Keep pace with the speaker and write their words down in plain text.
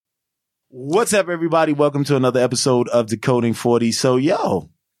What's up, everybody? Welcome to another episode of Decoding 40. So,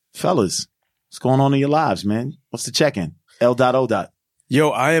 fellas, what's going on in your lives, man? What's the check-in? L.O. Yo,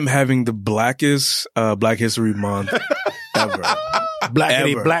 I am having the blackest Black History Month ever.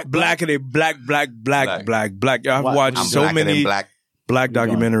 Blackity black. I've watched so many black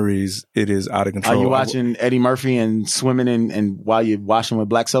documentaries. It is out of control. Are you watching Eddie Murphy and swimming and while you're washing with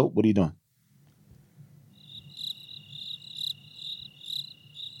black soap? What are you doing?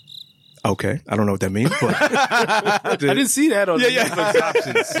 Okay, I don't know what that means, but I didn't see that on the Netflix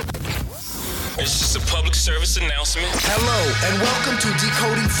options. It's just a public service announcement. Hello, and welcome to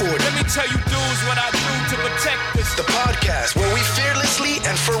Decoding 40. Let me tell you dudes what I do to protect this. The podcast where we fearlessly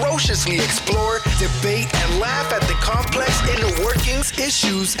and ferociously explore, debate, and laugh at the complex inner workings,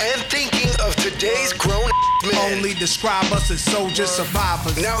 issues, and thinking of today's grown men. Only describe us as soldiers,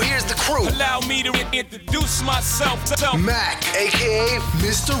 survivors. Now here's the crew. Allow me to introduce myself. Mac, a.k.a.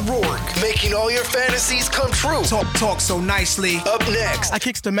 Mr. Rourke, making all your fantasies come true. Talk so nicely. Up next, I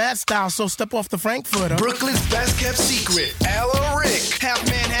kicks the mad style, so step off the Frankfurter. Brooklyn's best kept secret, Alan Rick. Half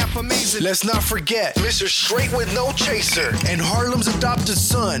man, half amazing. Let's not forget Mr. Straight with No Chaser and Harlem's adopted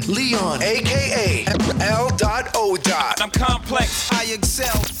son, Leon, a.k.a. L.O. I'm complex. I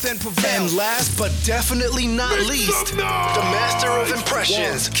excel, then prevail. And last but definitely not least, the master of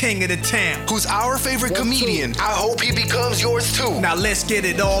impressions, King of the town. who's our favorite comedian. I hope he becomes yours too. Now let's get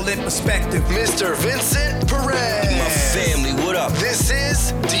it all in perspective. Mr. Vincent Perez. My family, what up? This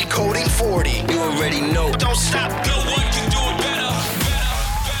is Decoding 40. You already know. Don't stop. No one can do it better.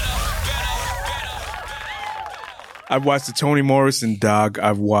 I've watched the Toni Morrison doc.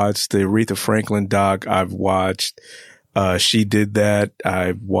 I've watched the Aretha Franklin doc. I've watched She Did That.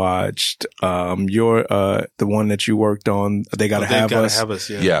 I've watched the one that you worked on. They Gotta Have Us.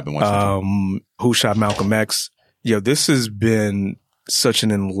 Yeah, I've been watching. Who Shot Malcolm X? Yo, this has been such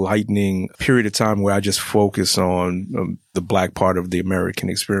an enlightening period of time where I just focus on the black part of the American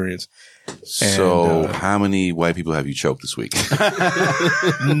experience. So, how many white people have you choked this week?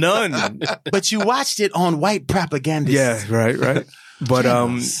 None. But you watched it on white propaganda. Yeah, right. But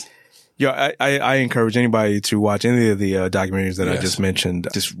I encourage anybody to watch any of the documentaries that I just mentioned.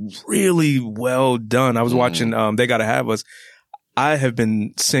 Just really well done. I was watching They Gotta Have Us. I have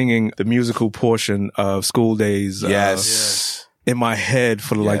been singing the musical portion of School Days. In my head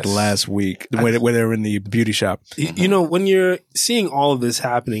for like the last week when they're in the beauty shop. You know, when you're seeing all of this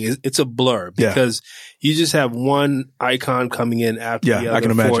happening, it's a blur because you just have one icon coming in after the other I can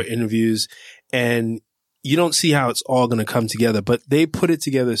imagine. 4 interviews, and you don't see how it's all going to come together, but they put it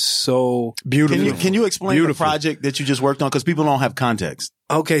together so beautifully. Can you explain the project that you just worked on? Because people don't have context.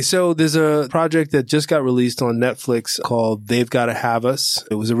 Okay, so there's a project that just got released on Netflix called They've Gotta Have Us.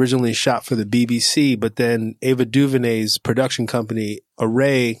 It was originally shot for the BBC, but then Ava DuVernay's production company,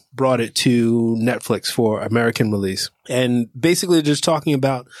 Array, brought it to Netflix for American release. And basically just talking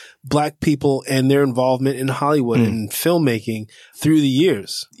about black people and their involvement in Hollywood and filmmaking through the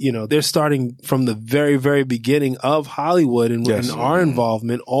years. You know, they're starting from the very, very beginning of Hollywood and our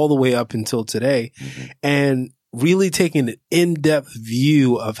involvement all the way up until today. And really taking an in-depth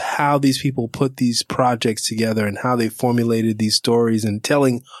view of how these people put these projects together and how they formulated these stories and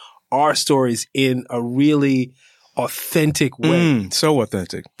telling our stories in a really authentic way. So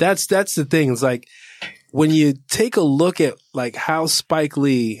authentic. That's the thing. It's like when you take a look at like how Spike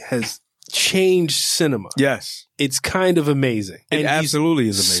Lee has changed cinema. Yes. It's kind of amazing. It absolutely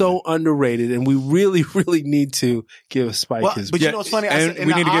is amazing. So underrated, and we really, really need to give Spike his. But you know what's funny? And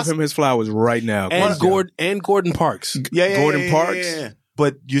we need to give him his flowers right now. And Gordon Parks. Gordon Parks. Yeah.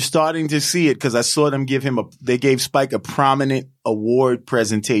 But you're starting to see it because I saw them they gave Spike a prominent award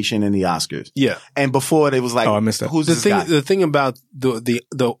presentation in the Oscars. Yeah. And before they was like, I missed that. Who's this guy? The thing about the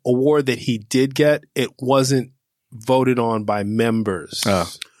award that he did get, it wasn't voted on by members.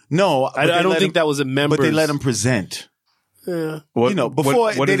 No, I don't think that was a member. But they let him present. Yeah.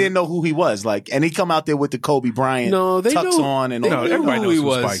 Before they didn't know who he was. And he come out there with the Kobe Bryant tux on and all. Everybody knows who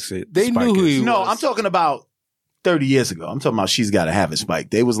was. They knew who he was. No, I'm talking about 30 years ago. I'm talking about She's Gotta Have It, Spike.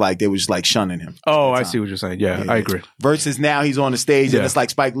 They was shunning him. Oh, I see what you're saying. Yeah, I agree. Versus now he's on the stage and it's like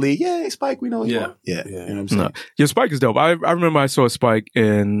Spike Lee. Yeah, Spike, we know you. Yeah. You know what I'm saying? Yeah, Spike is dope. I remember I saw Spike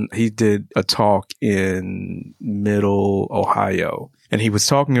he did a talk in Middle Ohio, and he was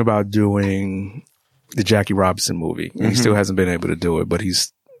talking about doing the Jackie Robinson movie. And he still hasn't been able to do it, but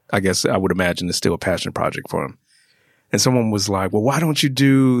I guess I would imagine it's still a passion project for him. And someone was like, well, why don't you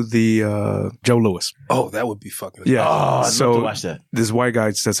do the Joe Louis? Oh, that would be fucking Yeah. I'd love to watch that. This white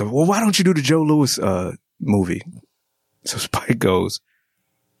guy says, well, why don't you do the Joe Louis movie? So Spike goes,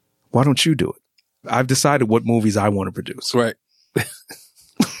 why don't you do it? I've decided what movies I want to produce. Right.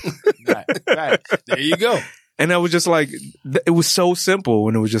 Right. Right. There you go. And I was just like, it was so simple.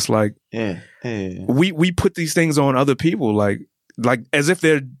 And it was just like, Yeah. we put these things on other people, like as if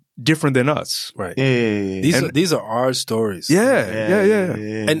they're different than us. Right. Yeah. These are our stories. Yeah.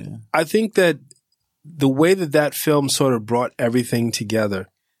 And I think that the way that film sort of brought everything together,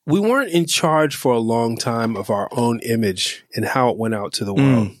 we weren't in charge for a long time of our own image and how it went out to the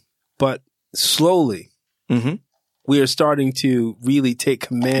world. But slowly, we are starting to really take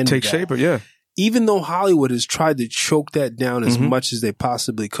command Take of that. shape, yeah. Even though Hollywood has tried to choke that down as much as they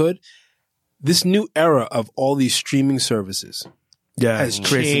possibly could, this new era of all these streaming services has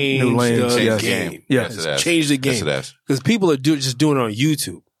changed new lanes. the Yes. game. Yes. Yes, it has. Changed the game. Yes, it has. Because people are just doing it on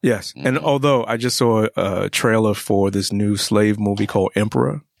YouTube. Yes. And although I just saw a trailer for this new slave movie called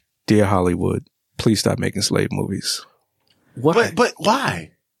Emperor, dear Hollywood, please stop making slave movies. Why? But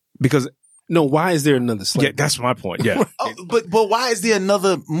why? Because No, why is there another slave? yeah, that's my point. Yeah. But why is there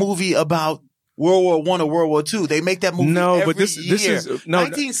another movie about World War I or World War II? They make that movie No, every but this year. is no.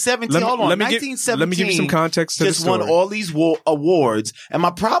 1917. Hold on, let me 1917. give you some context to the just won story. all these awards, and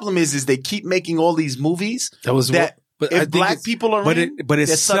my problem is they keep making all these movies That was that but I if think black it's- people are but in, it they're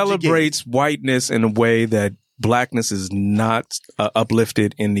subjugated. celebrates whiteness in a way that blackness is not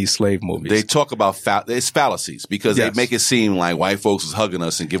uplifted in these slave movies. They talk about it's fallacies because Yes. they make it seem like white folks is hugging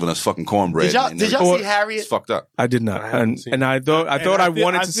us and giving us fucking cornbread. Did y'all, and did y'all everything. see Harriet? It's fucked up. I did not, I haven't seen and I thought I feel-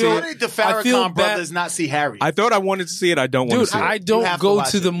 wanted I to see feel- How it. did the I feel Farrakhan bad- brothers not see Harriet? I thought I wanted to see it. I don't want Dude, to see I it. don't have to go watch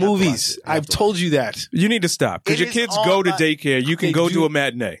to it. the You have to watch movies. it. You have I've to told you that. You need to stop because It your is kids on go to my- daycare. You can They go do- to a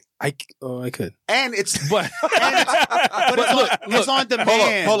matinee. I could. and it's But it's on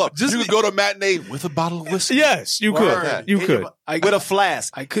demand. Hold up. You can go to a matinee with a bottle of whiskey. Yes, you Word. could. You could. With a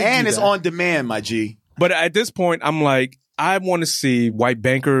flask. I could and do it's that. on demand, my G. But at this point, I'm like, I want to see white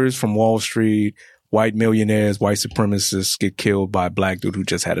bankers from Wall Street, white millionaires, white supremacists get killed by a black dude who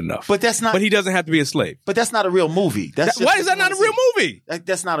just had enough. But that's not. But he doesn't have to be a slave. But that's not a real movie. That's Why is that not a real movie?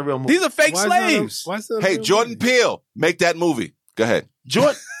 That's not a real movie. These are fake why is that slaves. why is that Hey, real Jordan movie? Peele, make that movie. Go ahead.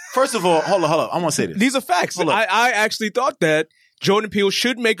 Jordan. First of all, hold on. I want to say this. These are facts. Hold up. I actually thought that Jordan Peele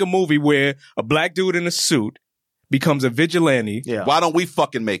should make a movie where a black dude in a suit becomes a vigilante. Yeah. Why don't we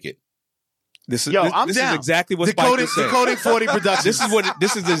fucking make it? This is Yo, this, I'm this down. is exactly what Spike was saying. Decoding 40 Productions.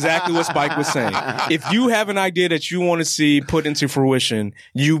 This is exactly what Spike was saying. If you have an idea that you want to see put into fruition,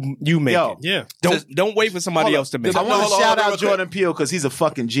 you make Yo. it. Yeah. Don't wait for somebody else to make I it. want to Hold on, shout hold on, out real quick. Jordan Peele because he's a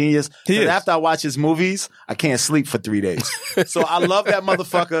fucking genius. He And is. after I watch his movies, I can't sleep for 3 days. So I love that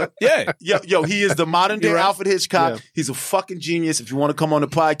motherfucker. Yeah. Yo, he is the modern day You're right. Alfred Hitchcock. Yeah. He's a fucking genius. If you want to come on the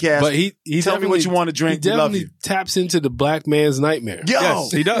podcast, But he tell me what you want to drink. He We love definitely you. taps into the black man's nightmare. Yo,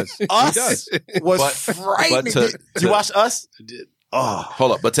 Yes, he does. Us He does. was But frightening. to- you watch Us? Oh,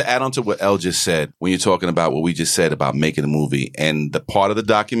 Hold up. But to add on to what El just said, when you're talking about what we just said about making a movie and the part of the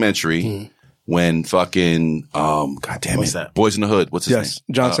documentary when fucking, God damn What's it. that? Boys in the Hood. What's his Yes,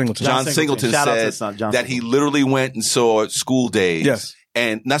 name? John Singleton. John John Singleton Singleton. Shout out to said his son, John that he Singleton. literally went and saw School Days. Yes.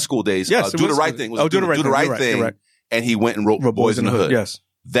 And not School Days. Yes, it Do was- the Right Thing. Do the Right Thing. Do the Right You're right, Thing. you're right. And he went and wrote Boys in the Hood. Yes.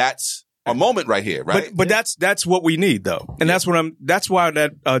 That's a moment right here, right? But that's what we need though. And that's why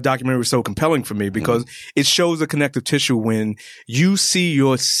that documentary was so compelling for me because it shows a connective tissue when you see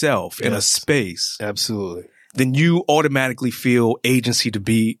yourself in a space, Absolutely. then you automatically feel agency to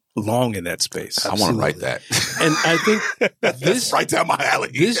belong in that space. I want to write that. And I think this right down my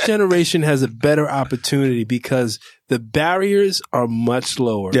alley. this generation has a better opportunity because the barriers are much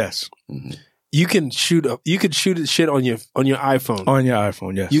lower. Yes. You can shoot shit on your iPhone. On your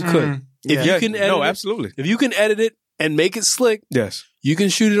iPhone, yes. You could. If Yeah, you can edit no, it, absolutely. if you can edit it and make it slick, Yes. you can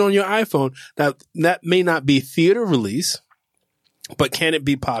shoot it on your iPhone. Now that may not be theater release, but can it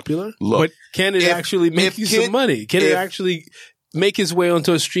be popular? Look, But Can it If- actually make if you kid- some money? Can it if- actually make its way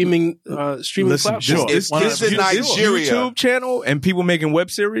onto a streaming Listen, platform? this kids in Nigeria- YouTube channel and people making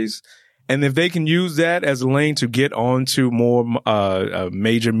web series, and if they can use that as a lane to get onto more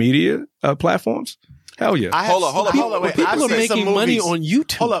major media platforms, hell yeah. Hold on. Wait, People I've are seen some making money movies. on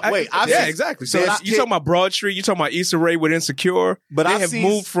YouTube. Hold up, wait. I've yeah, seen- exactly. So There's you talking about Broad Street, you talking about Issa Rae with Insecure, But they I've have seen-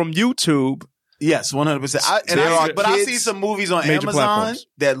 moved from YouTube. Yes, 100%. But I've seen some movies on Major Amazon platforms.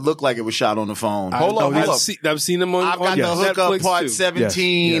 that look like it was shot on the phone. Hold up. I've seen them on. I've got on the hookup Netflix part too.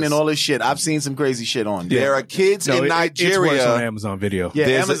 17 Yes. and all this shit. I've seen some crazy shit on there. There are kids in It's worse on Nigeria. Amazon Video. Yeah,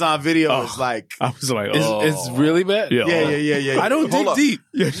 There's Amazon Video is like. I was like, It's really bad. Yeah. Yeah. I don't Hold dig up. deep.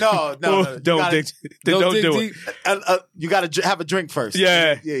 No. Don't gotta- don't dig do deep. it. You got to have a drink first.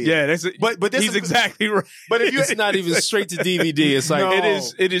 Yeah. That's it. But there's he's some- exactly right. But if you It's not even straight to DVD. It's like No.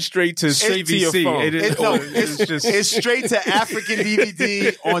 It is straight to Straight to CVC. your see. phone. It is, It's just it's straight to African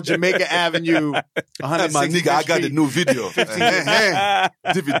DVD on Jamaica Avenue. My 165th nigga, I got the Street. new video.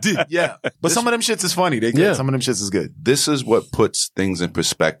 DVD. Yeah, but some of them shits is funny. They good. Yeah. Some of them shits is good. This is what puts things in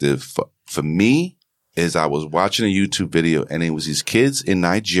perspective for me. Is I was watching a YouTube video and it was these kids in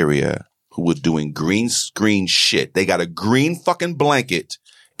Nigeria who were doing green screen shit. They got a green fucking blanket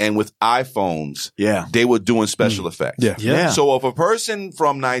and with iPhones, Yeah. they were doing special effects. Yeah. Yeah. So if a person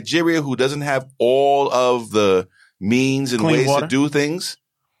from Nigeria who doesn't have all of the means and Clean ways water. to do things,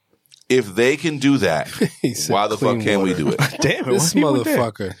 if they can do that, He said why the fuck clean can't we water. do it? damn it. This why you went there?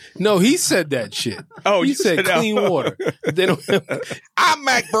 motherfucker. No, he said that shit. Oh, he you said said that. clean water. They don't. I'm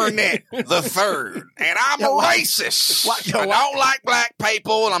Mac Burnett the third, and I'm a racist. I don't like black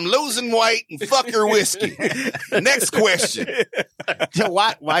people, and I'm losing weight and fuck your whiskey. Next question. Yo,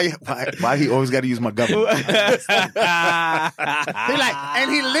 why he always got to use my government? He like,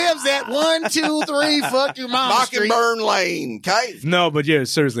 and he lives at 123 fuck your mom street. Mockingbird Lane, okay? No, but yeah,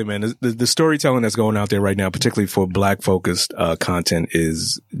 seriously, man, the storytelling that's going out there right now, particularly for black focused content,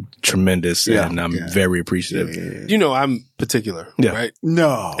 is tremendous, Yeah. and I'm very appreciative. You know, I'm particular, Yeah. right?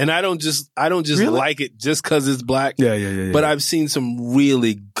 No. And I don't just Really? like it just because it's black. Yeah. But I've seen some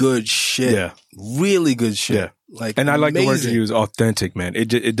really good shit. Yeah. Really good shit. Yeah. Like, And I like the word amazing. you use, authentic, man.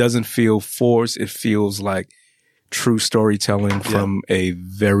 It doesn't feel forced. It feels like true storytelling from a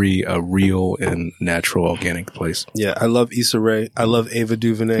very real and natural, organic place. Yeah, I love Issa Rae. I love Ava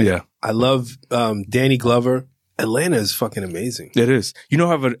DuVernay. Yeah. I love Danny Glover. Atlanta is fucking amazing. It is. You know,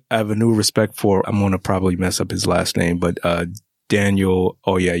 I have a new respect for, I'm going to probably mess up his last name, but Daniel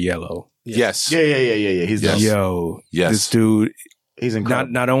Oyelowo. Yes. Yeah. He's Yes. dope. Yo, Yes. this dude, He's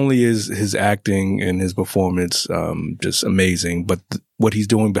incredible. not only is his acting and his performance just amazing, but what he's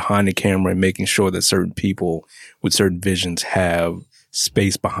doing behind the camera and making sure that certain people with certain visions have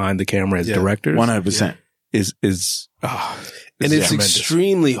space behind the camera as directors 100%. is And it's tremendous.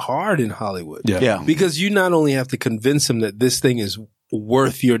 extremely hard in Hollywood. Yeah. Because you not only have to convince them that this thing is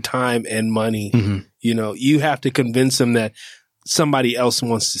worth your time and money, Mhm. you know, you have to convince them that somebody else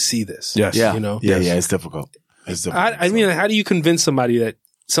wants to see this. Yes. Yeah. You know? Yeah. It's difficult. It's difficult. I mean, how do you convince somebody that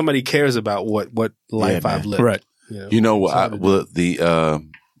somebody cares about what life Yeah, I've man. lived? Right. You know what? It's hard to do.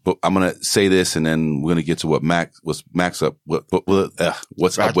 But I'm gonna say this, and then we're gonna get to what's Max up.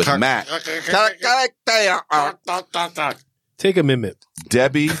 What's up with Mac? Take a minute.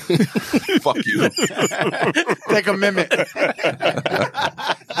 Debbie, fuck you. Take a minute.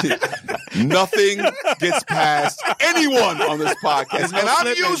 Nothing gets past anyone on this podcast, and I'm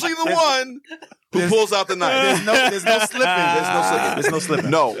slipping. usually the one who pulls out the knife. There's no slipping. There's no slipping.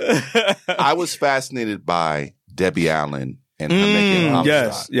 No, I was fascinated by Debbie Allen and her making a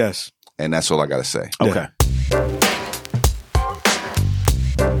homicide. Yes. And that's all I gotta say. Okay.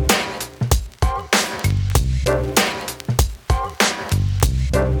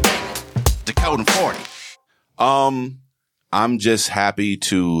 Decoding 40. I'm just happy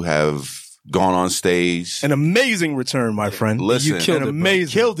to have gone on stage. An amazing return, my friend. Listen, You killed it, bro. amazing.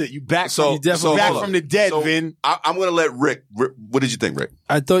 Killed it. You back So- from, so back hold from on. the dead, So, Vin. I'm going to let Rick. What did you think, Rick?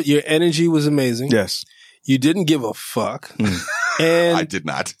 I thought your energy was amazing. Yes. You didn't give a fuck. I And did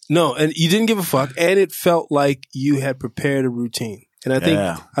not. no, and you didn't give a fuck. And it felt like you had prepared a routine. And I think,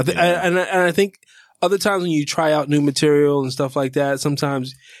 Yeah. I think other times when you try out new material and stuff like that,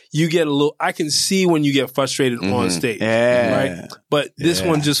 sometimes you get a little, I can see when you get frustrated on stage. Yeah. Right. But this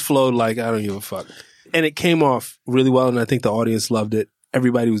one just flowed like, I don't give a fuck. And it came off really well. And I think the audience loved it.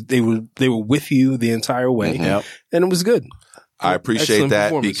 Everybody they were with you the entire way. Yep. And it was good. I appreciate Excellent that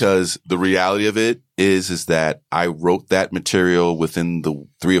performance. because the reality of it is that I wrote that material within the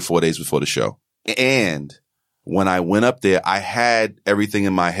 3 or 4 days before the show. And when I went up there, I had everything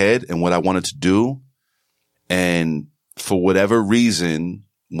in my head and what I wanted to do. And for whatever reason,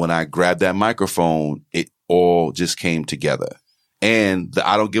 when I grabbed that microphone, it all just came together. And the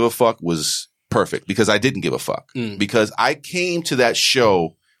I don't give a fuck was perfect because I didn't give a fuck. Because I came to that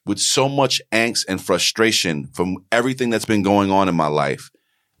show with so much angst and frustration from everything that's been going on in my life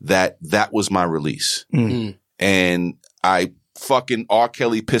that was my release. And I fucking R.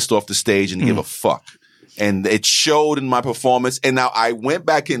 Kelly pissed off the stage and didn't give a fuck. And it showed in my performance. And now I went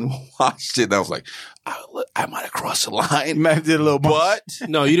back and watched it and I was like, I might have crossed the line. Man did a little But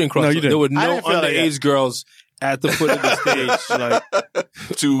No, you didn't cross. No, you There didn't. were I no didn't feel like underage girls at the foot of the stage. Like,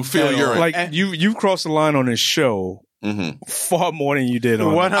 to feel urine. Like you crossed the line on this show far more than you did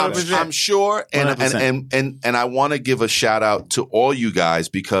on 100%. I'm sure, and 100%. and I want to give a shout out to all you guys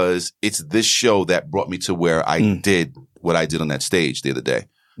because it's this show that brought me to where I did what I did on that stage the other day.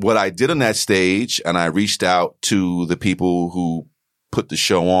 What I did on that stage, and I reached out to the people who put the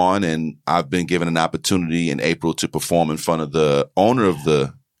show on, and I've been given an opportunity in April to perform in front of the owner of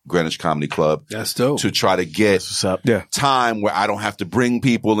the Greenwich Comedy Club. That's dope. To try to get What's up? Yeah. time where I don't have to bring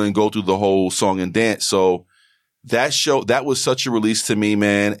people and go through the whole song and dance. So that show, that was such a release to me,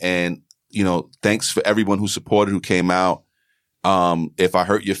 man. And, you know, thanks for everyone who supported, who came out. If I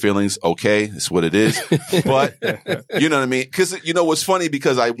hurt your feelings, okay, it's what it is. But you know what I mean? Cause you know, what's funny,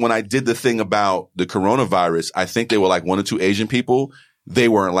 because when I did the thing about the coronavirus, I think they were like 1 or 2 Asian people. They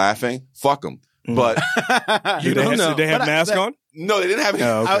weren't laughing. Fuck them. But Did they have masks on? no, they didn't have any.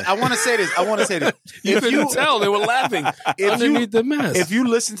 Oh, okay. I want to say this. You couldn't tell. They were laughing underneath the mask. If you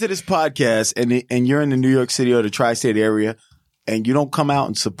listen to this podcast and you're in the New York City or the tri-state area and you don't come out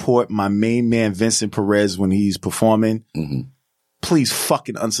and support my main man, Vincent Perez, when he's performing, please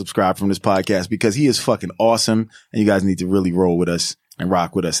fucking unsubscribe from this podcast, because he is fucking awesome. And you guys need to really roll with us and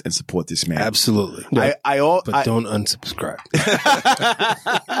rock with us and support this man. Absolutely. But Don't unsubscribe.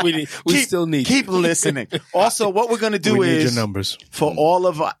 we still need keep listening. Also, what we're going to do We need is your numbers. for all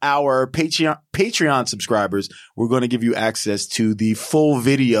of our Patreon subscribers, we're going to give you access to the full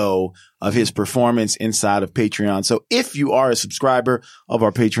video of his performance inside of Patreon. So if you are a subscriber of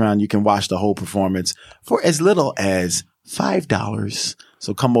our Patreon, you can watch the whole performance for as little as $5.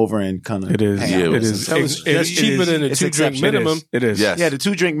 So come over and kind of It is. hang out It with is. us. That's cheaper than a it's 2-drink exceptional. minimum. It is. Yes. Yeah, the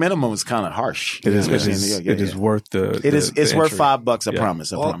 2-drink minimum is kind of harsh. It is. Especially in New York. Yeah, It is yeah. worth the. It's worth entry. $5. I Yeah.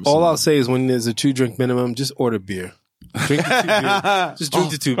 promise. I promise. All I'll say is when there's a 2-drink minimum, just order beer. Drink the 2 beers. Just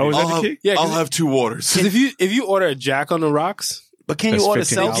drink the 2 beers. Oh, is that the key? Yeah, I'll have 2 waters. because if you order a Jack on the Rocks, But can you That's order $15.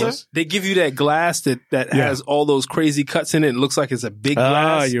 seltzer? they give you that glass that has all those crazy cuts in it. It looks like it's a big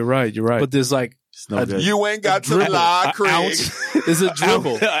glass. You're right. You're right. But there's like It's no good. You ain't got to lie, Craig. there's a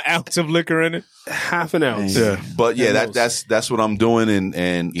dribble, an ounce of liquor in it. half an ounce. Yeah. But yeah, that's what I'm doing.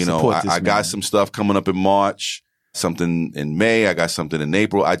 And you know, Support this I got man. some stuff coming up in March, something in May. I got something in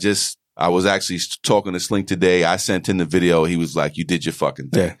April. I was actually talking to Slink today. I sent him the video. He was like, you did your fucking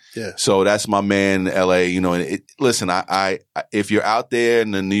thing. Yeah. So that's my man, LA, you know, and listen, I if you're out there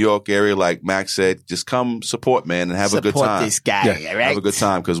in the New York area, like Max said, just come support, man, and have a good Support time. this guy, all right? Have a good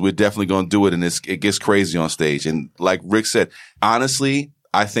time, because we're definitely going to do it, and it gets crazy on stage. And like Rick said, honestly,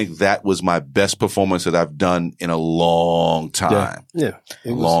 I think that was my best performance that I've done in a long time. Yeah.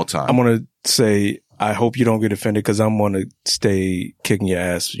 A long time. I'm gonna say, I hope you don't get offended, because I'm gonna stay kicking your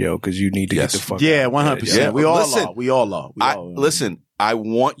ass, yo, because you need to Yes. get the fuck Yeah, out. 100%. Yeah, We all listen, are. We all are. Listen, I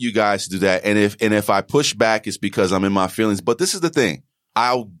want you guys to do that. And if I push back, it's because I'm in my feelings. But this is the thing.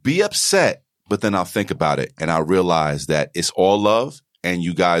 I'll be upset, but then I'll think about it and I'll realize that it's all love and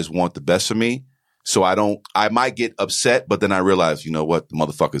you guys want the best for me. So I might get upset, but then I realize, you know what? The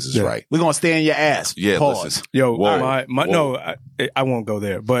motherfuckers is right. We're going to stay in your ass. Yeah, Pause. listen. Yo, Whoa. my Whoa. no, I won't go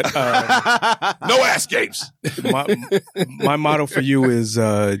there. But No ass games. my motto for you is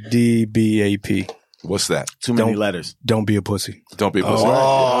DBAP. What's that? Too many Don't- letters. Don't be a pussy. Don't be a pussy.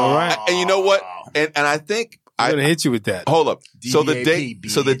 All right. And you know what? And I think I'm gonna hit you with that. hold up. So the DBAP,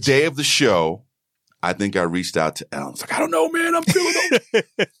 the bitch. day of the show, I think I reached out to Ellen. I was like, I don't know, man. I'm feeling it.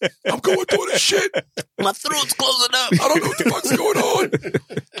 I'm going through this shit. My throat's closing up. I don't know what the fuck's going on.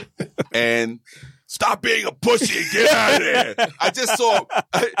 And stop being a pussy and get out of there. I just saw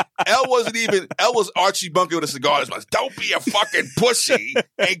Elle was Archie Bunker with a cigar. He was like, don't be a fucking pussy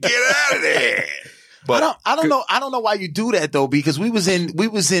and get out of there. But I don't know why you do that though, because we was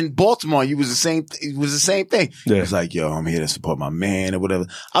in Baltimore. It was the same thing. Yeah. It was like, yo, I'm here to support my man or whatever.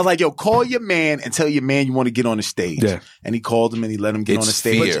 I was like, yo, call your man and tell your man you want to get on the stage. Yeah. And he called him and he let him get It's on the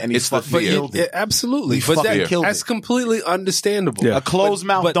stage. fear. And he It's the fucking fear. killed Yeah, it. absolutely. He But fucking killed that's it. completely understandable. Yeah. A closed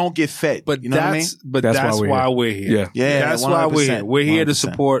mouth but- don't get fed. But you know what I mean? That's why we're here. Yeah, that's why we're here. 100%. We're here to 100%.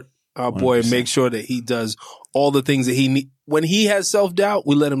 support our boy and 100%. make sure that he does all the things that he need. When he has self-doubt,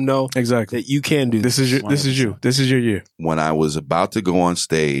 we let him know Exactly. that you can do This is you. This is your year. when I was about to go on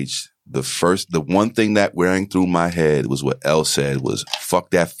stage, the one thing that rang through my head was what Elle said was, fuck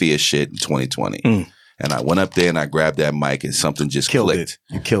that fear shit in 2020. And I went up there and I grabbed that mic and something just Killed clicked.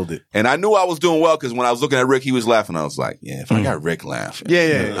 it. You killed it. And I knew I was doing well because when I was looking at Rick, he was laughing. I was like, yeah, if I got Rick laughing,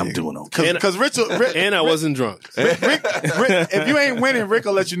 I'm doing okay. Because Rick, And I wasn't drunk. Rick, if you ain't winning, Rick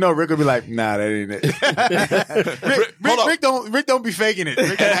will let you know. Rick will be like, nah, that ain't it. Rick don't be faking it.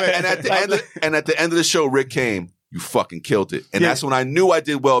 Rick don't fake- And at the end of the show, Rick came. You fucking killed it. And that's when I knew I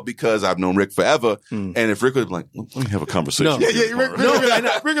did well because I've known Rick forever. And if Rick was like, let me have a conversation. No. with you Yeah, Rick tomorrow. will be like,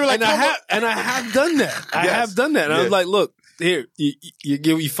 Rick will be like, And I have done that. I Yes. have done that. And I was Yes. like, look, here,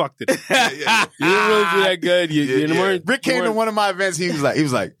 you fucked it. You didn't really do that good. You weren't. Rick came you to weren't- one of my events. He was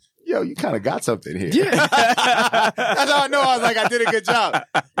like, yo, you kind of got something here. Yeah. That's how I know. I was like, I did a good job.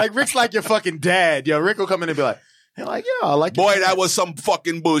 Like, Rick's like your fucking dad. Yo, Rick will come in and be like, And like, yo, I like Boy, that was some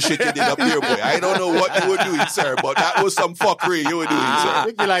fucking bullshit you did up there, boy. I don't know what you were doing, sir, but that was some fucking you were doing, sir.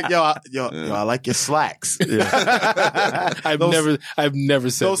 You'd be like, yo, I like your slacks. I've never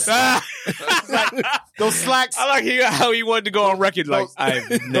said those, that. those slacks. I like how he wanted to go on record like, I've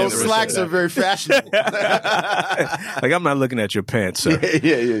never Those said slacks that. are very fashionable. Like, I'm not looking at your pants, sir.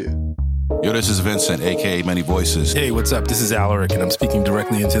 yeah. Yo, this is Vincent, a.k.a. Many Voices. Hey, what's up? This is Alaric, and I'm speaking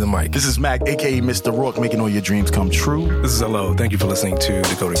directly into the mic. This is Mac, a.k.a. Mr. Rourke, making all your dreams come true. This is Hello. Thank you for listening to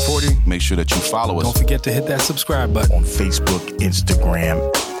Decoding 40. Make sure that you follow us. Don't forget to hit that subscribe button. On Facebook,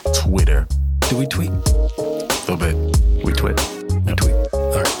 Instagram, Twitter. Do we tweet? A little bit. We twit. We tweet.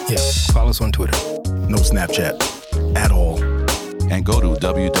 All right. Yeah. Follow us on Twitter. No Snapchat at all. And go to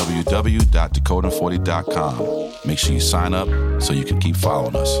www.decoding40.com. Make sure you sign up so you can keep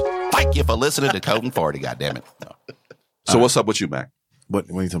following us. Thank you for listening to Decoding 40, goddammit. No. So what's up with you, Mac? What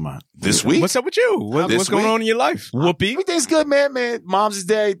are you talking about? This week? What's up with you? What's going on in your life? Whoopee. Everything's good, man. Mom's is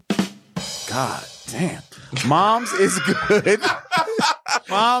dead. God damn. Mom's is good.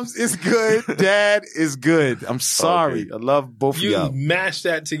 Mom's is good. Dad is good. I'm sorry. Okay. I love both of You y'all. mashed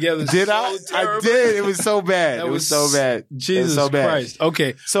that together. Did so I? terribly. I did. It was so bad. That It was so bad. Jesus It was so bad. Christ.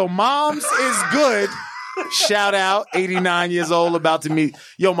 Okay. So Mom's is good. Shout out, 89 years old, about to meet.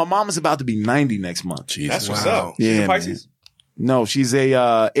 Yo, my mom is about to be 90 next month. Jesus. That's what's Wow. up. Yeah, She's a Pisces? No, she's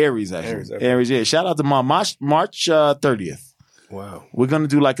a Aries, actually. Aries, okay. Aries, yeah. Shout out to Mom. March 30th. Wow. We're going to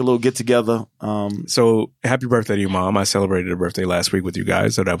do like a little get together. So, happy birthday to your mom. I celebrated her birthday last week with you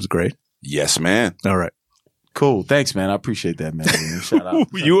guys, so that was great. Yes, man. All right. Cool. Thanks, man. I appreciate that, man. Shout out.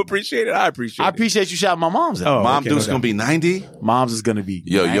 You appreciate it? I appreciate I it. appreciate you shouting my mom's out. Oh, Mom okay, dude's no going to be 90? Mom's is going to be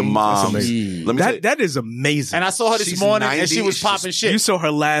Yo, your 90. mom. That's amazing. Let me tell you. That is amazing. And I saw her this She's morning and 90. she was She's popping shit. You saw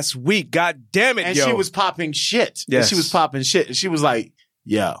her last week. God damn it, And yo. she was popping shit. Yes. And she was popping shit. And she was like,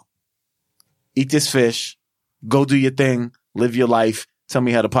 yo, eat this fish, go do your thing, live your life, tell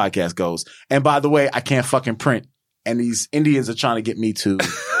me how the podcast goes. And by the way, I can't fucking print. And these Indians are trying to get me to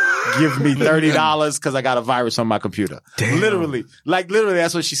give me $30 because I got a virus on my computer. Damn. Literally,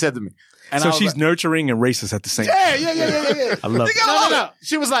 that's what she said to me. And so I was she's like, nurturing and racist at the same time. yeah. I love it. No.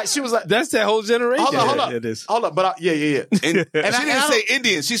 She was like, That's that whole generation. hold up. It is. Hold up. But And she I didn't don't- say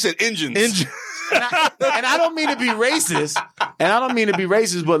Indians. She said Indians. and I don't mean to be racist.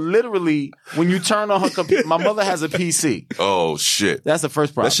 But literally, when you turn on her computer, my mother has a PC. Oh, shit. That's the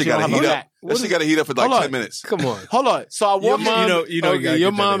first problem. That shit She don't got to have heat a up. Mac. That shit got to heat up for like Hold on. 10 minutes. Come on. Hold on. So I Your walk mom, in. you know, you gotta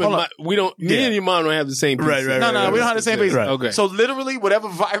your get that mom in. and me and your mom don't have the same PC. Right. No, we don't have the same PC. Right. Okay. So literally, whatever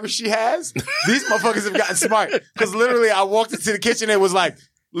virus she has, these motherfuckers have gotten smart. Because literally, I walked into the kitchen and it was like,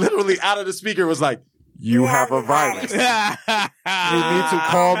 literally out of the speaker, it was like, you have a virus. You need to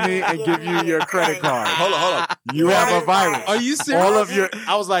call me and give you your credit card. Hold on. You have a virus. Are you serious? All of your.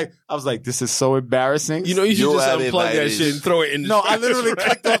 I was like, this is so embarrassing. You know, you should You just have a unplug that virus. shit and throw it in the No, I literally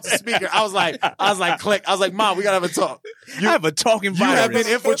clicked off the speaker. I was like, click. I was like, Mom, we gotta have a talk. I have a talking You virus. have been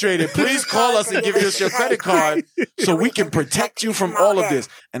infiltrated. Please call us and give us your credit card so we can protect you from all of this.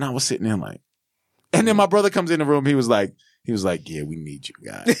 And I was sitting there like, and then my brother comes in the room. He was like, yeah, we need you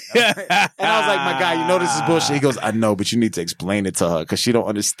guys. And I was like, my guy, you know this is bullshit. He goes, I know, but you need to explain it to her because she don't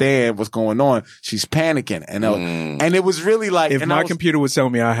understand what's going on. She's panicking. And it was really like, If and my computer would tell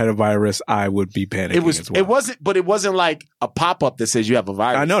me I had a virus, I would be panicking as well. it wasn't like a pop-up that says you have a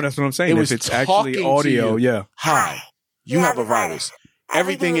virus. I know, that's what I'm saying. It If was it's talking actually to audio, you. yeah. Hi, you have a virus.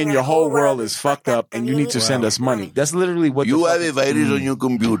 Everything in your whole world is fucked up and you need to send us money. That's literally what You the have fuck- a virus on your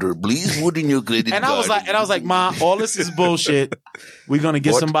computer. Please put in your credit And card. I was like, Ma, all this is bullshit. We're gonna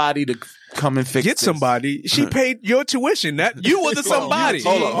get What? somebody to come and fix Get this. somebody. She paid your tuition. That you were the somebody.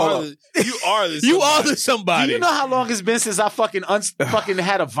 Hold on. You are the You are the Do somebody. you know how long it's been since I fucking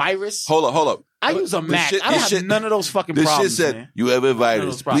had a virus? Hold up. I use a Mac. shit- I don't this have shit- none of those fucking This shit problems, said, man. you have a None of virus.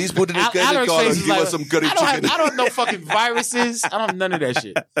 those problems. Please put in his credit Alex card face and is give like, us some curry I don't chicken. I don't know fucking viruses. I don't have none of that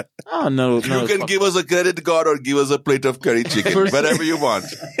shit. I don't know. You can give us a credit card or give us a plate of curry chicken, whatever you want.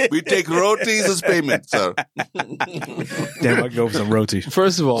 We take rotis as payment, sir. Damn, I go for some roti.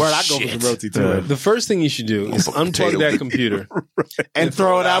 First of all, Word, I go for some roti too. the first thing you should do is unplug potato. that computer And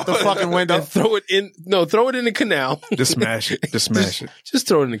throw it out the fucking window. and throw it in. No, throw it in the canal. Just smash it. Just smash it. Just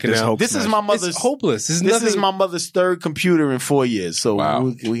throw it in the Just canal. hope This is my mother's. It's hopeless. This This is my mother's third computer in 4 years. So Wow.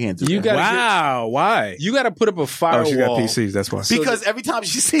 we can't do You that. got Wow. Why? You got to put up a Oh, firewall. she got PCs. That's why. Because every time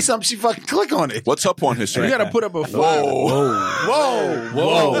she sees something, she fucking click on it. What's her porn history? You got to put up a firewall.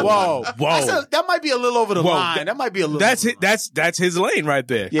 Whoa. That might be a little over the Whoa. line. That might be a little. That's it. That's his lane right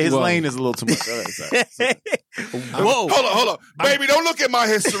there. Yeah, his Whoa. lane is a little too much. All right, sorry. Whoa. Hold on. Baby, don't look at my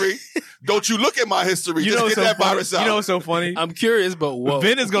history. Don't you look at my history. You Just know get what's so that funny? virus out. You know what's so funny? I'm curious, but what?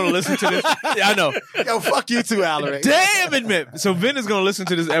 Vin is going to listen to this. Yeah, I know. Yo, fuck you too, Alaric. Damn it, man. So Vin is going to listen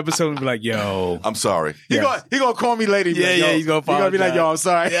to this episode and be like, yo. I'm sorry. He gonna call me later. Yeah, yeah, he's gonna He gonna be like, yo, I'm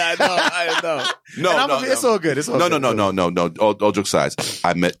sorry. Yeah, I know. No, It's all good. It's all good. No. All jokes aside,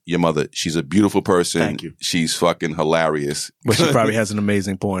 I met your mother. She's a beautiful person. Thank you. She's fucking hilarious. But she probably has an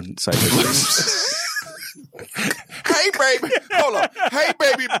amazing porn site. Hey, baby. Hold on. Hey,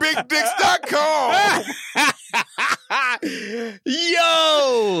 baby, bigdicks.com.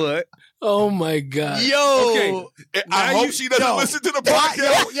 Yo. Oh my God. Yo. Okay. I hope she doesn't listen to the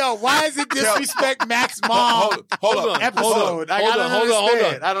podcast. Yo, why is it disrespect Max mom Hold on. episode? I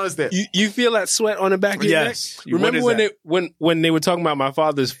don't understand. You feel that sweat on the back of your neck? Yes. Remember What is when they were talking about my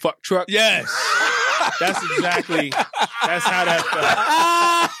father's fuck truck? Yes. That's how that felt.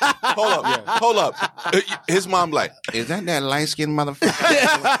 Hold up. His mom like, is that light-skinned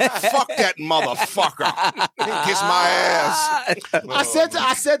motherfucker? Fuck that motherfucker. Kiss my ass. I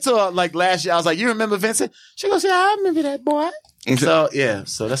said to her like last year, I was like, you remember Vincent? She goes, yeah, I remember that boy. So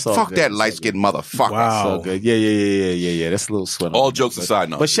that's all Fuck good. that light-skinned motherfucker. Wow. So good. Yeah. That's a little sweat. All jokes aside,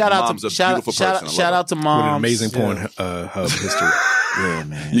 no. But shout out Mom's to a beautiful person. I love shout her. out to With moms. an amazing porn hub history. Yeah,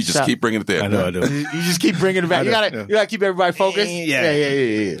 man. You just keep bringing it there. I know I do. You just keep bringing it back. You gotta keep everybody focused.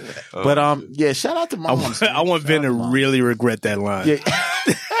 Yeah. But yeah, shout out to moms. I want Vin to really regret that line. Yeah.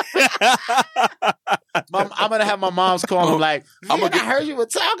 I'm gonna have my mom's call him like, I heard you were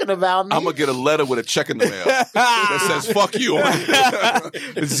talking about me. I'm gonna get a letter with a check in the mail that says "fuck you."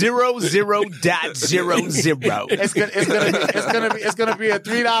 00.00. It's gonna be a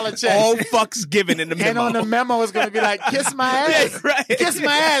 $3 check. All fucks given in the memo. And on the memo, it's gonna be like, kiss my ass. Yeah, right. Kiss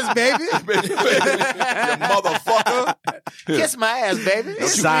my ass, baby. You motherfucker. Kiss my ass, baby.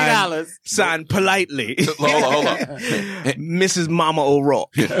 It's Sign- $3. Signed politely. Hold on. Mrs. Mama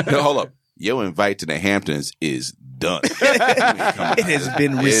O'Rourke. Hold up. Your invite to the Hamptons is done. It has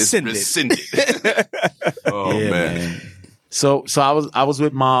been rescinded. Oh man. So I was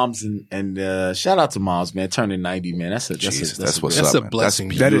with moms and shout out to moms, man. Turning 90, man. That's That's what's That's up, a man. blessing.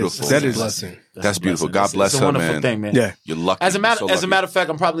 That's That is- beautiful. that is- blessing. That's beautiful. God It's bless a her, wonderful man. thing, man. Yeah. You're lucky. As a matter So of lucky. fact,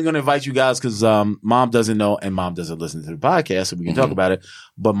 I'm probably going to invite you guys because mom doesn't know and mom doesn't listen to the podcast, so we can talk about it.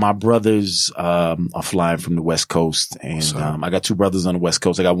 But my brothers are flying from the West Coast, and I got two brothers on the West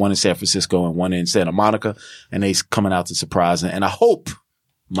Coast. I got one in San Francisco and one in Santa Monica, and they's coming out to surprise. And I hope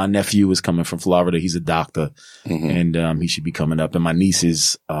my nephew is coming from Florida. He's a doctor, and he should be coming up. And my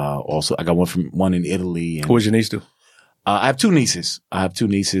nieces also. I got one in Italy. And, What was your niece do? I have two nieces.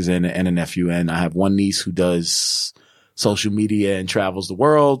 And a nephew. And I have one niece who does social media and travels the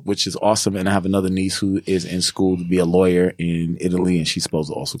world, which is awesome. And I have another niece who is in school to be a lawyer in Italy, and she's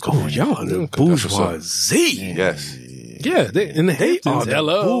supposed to also come. Oh, y'all the bourgeoisie. Yes. Yeah, they in the Hamptons.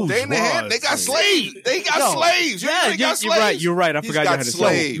 Hello. They in the hand. They got slaves. They got slaves. Yeah, They got you're right. slaves. You're right. I He's forgot you got had a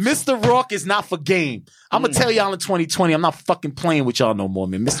slaves. Mr. Rourke is not for game. I'm gonna tell y'all in 2020, I'm not fucking playing with y'all no more,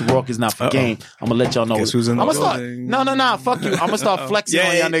 man. Mr. Rourke is not for game. I'm gonna let y'all know. Guess who's in the I'm gonna start. building? No. Fuck you. I'm gonna start flexing Yeah,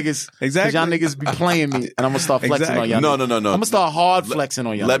 on y'all niggas. exactly. 'Cause y'all niggas be playing me, and I'm gonna start flexing on y'all. No. niggas. I'm gonna start hard flexing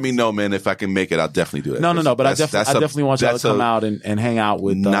on y'all. Let niggas. me know, man. If I can make it, I'll definitely do that. No. But I That's definitely want y'all to that's come a- out and hang out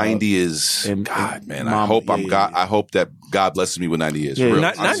with 90 is and- God, and man. Mama, I hope yeah, I'm God. I hope that God blesses me with 90 years. Yeah. For real.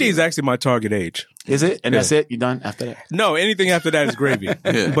 90 is actually my target age. Is it? And that's it? You done after that? No, anything after that is gravy.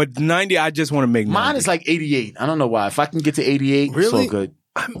 But 90, I just want to make 90. Mine is like 88. I don't know why. If I can get to 88, it's Really? so good.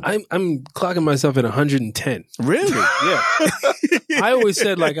 I'm clocking myself at 110. Really? Yeah. I always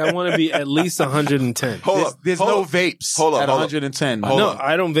said like I want to be at least 110. There's no vapes Hold up, at hold up. 110. Hold No, up.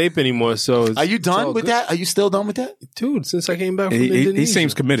 I don't vape anymore. So Are you it's all done with good. that? Are you still done with that? Dude? Since I came back from He Indonesia,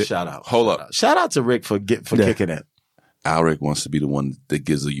 seems committed. Shout out. Hold up. Shout out to Rick for kicking it. Alric wants to be the one that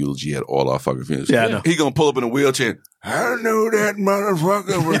gives a eulogy at all our fucking funerals. Yeah, I know. He gonna pull up in a wheelchair. I knew that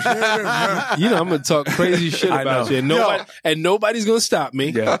motherfucker was You know, I'm gonna talk crazy shit I about know. you, and nobody's gonna stop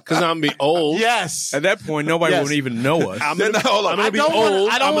me because I'm gonna be old. Yes. At that point, nobody Yes. won't even know us. I'm gonna, Hold on. I'm gonna I be don't wanna- old.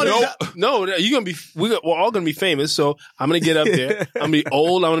 I don't I'm wanna- gonna- No, you're gonna be. We're all gonna be famous. So I'm gonna get up there. I'm gonna be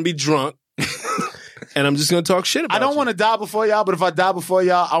old. I'm gonna be drunk, and I'm just gonna talk shit about. I don't you. want to die before y'all, but if I die before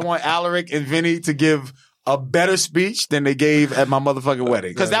y'all, I want Alaric and Vinny to give a better speech than they gave at my motherfucking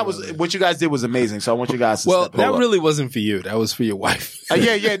wedding. Because that was what you guys did was amazing. So I want you guys to Well, step that up. really wasn't for you. That was for your wife.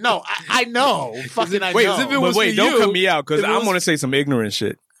 Yeah. No, I know. Fucking I Wait, know. as if it But was wait, for don't you, cut me out because if it I'm was- going to say some ignorant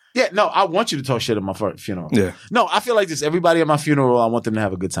shit. Yeah, no, I want you to talk shit at my funeral. Yeah. No, I feel like this. Everybody at my funeral, I want them to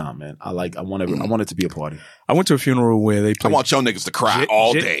have a good time, man. I want it to be a party. I went to a funeral where they I played. want your niggas to cry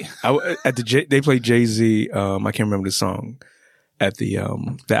all day. They played Jay-Z. I can't remember the song at the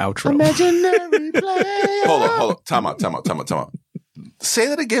outro. Imaginary play. Hold up. Time out. Say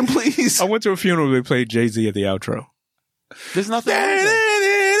that again, please. I went to a funeral where they played Jay-Z at the outro. There's nothing wrong with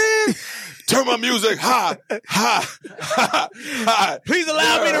that. Turn my music high, high, high, high. Please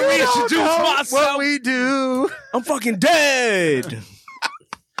allow me to reintroduce myself. What we do. I'm fucking dead.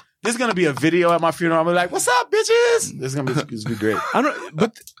 There's gonna be a video at my funeral. I'm gonna be like, "What's up, bitches?" This is gonna be great. I don't.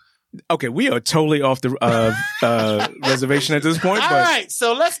 But okay, we are totally off the reservation at this point. All but right,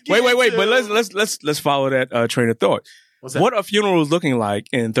 so let's get wait. into- But let's follow that train of thought. What's that? What are funerals looking like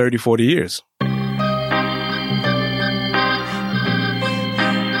in 30, 40 years?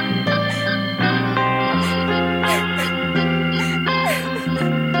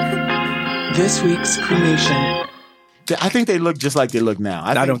 This week's cremation. I think they look just like they look now.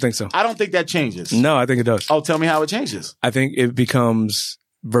 I don't think so. I don't think that changes. No, I think it does. Oh, tell me how it changes. I think it becomes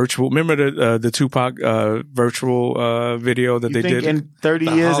virtual. Remember the Tupac virtual video that You they think did? in 30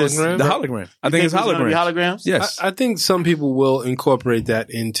 The years, hologram? The hologram. I think it's there's gonna be hologram. holograms? Yes. I think some people will incorporate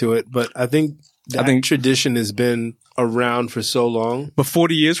that into it, but I think that tradition has been around for so long. But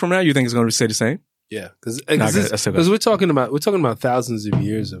 40 years from now, you think it's going to stay the same? Yeah, because that's okay. we're talking about thousands of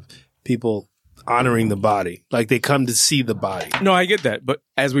years of people honoring the body, like they come to see the body. No, I get that. But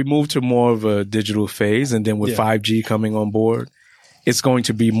as we move to more of a digital phase, and then with 5G coming on board, it's going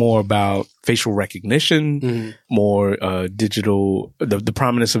to be more about facial recognition, more digital, the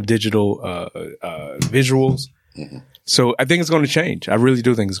prominence of digital visuals. So I think it's going to change. I really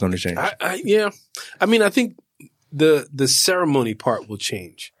do think it's going to change. I mean, I think the ceremony part will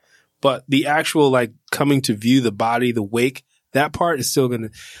change, but the actual like coming to view the body, the wake, that part is still going to.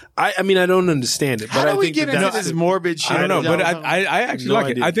 I mean, I don't understand it, but How do I we think get into that's this morbid shit? I don't know, but I actually No like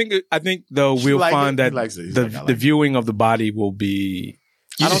idea. it. I think though we'll like find it? He that likes it. He's like, I like the it. viewing of the body will be.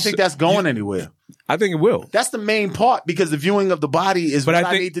 I don't think that's going anywhere. I think it will. That's the main part because the viewing of the body is But what I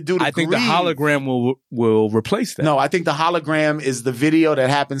I think need to do to I think the grieve. hologram will replace that. No, I think the hologram is the video that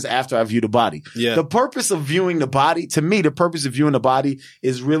happens after I view the body. Yeah. The purpose of viewing the body, to me, the purpose of viewing the body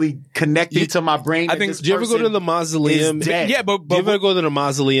is really connecting to my brain. I that think- this Do you ever go to person the mausoleum? is dead. Yeah, but Do you ever go to the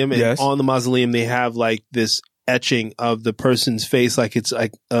mausoleum and Yes. on the mausoleum they have like this etching of the person's face, like it's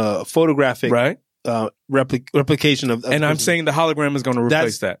like a photographic right. replication of And the I'm person's- saying the hologram is going to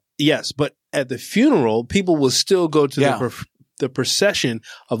replace that. yes, but at the funeral, people will still go to Yeah. the procession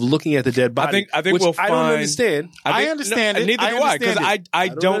of looking at the dead body. I think which we'll I don't find- understand. I understand it. Neither I do I, because understand I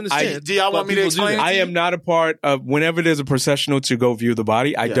don't. understand. Do y'all want me to people do explain? that. I am not a part of whenever there's a processional to go view the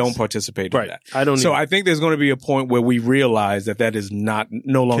body. I Yes. don't participate Right. in that. I don't So either. I think there's going to be a point where we realize that is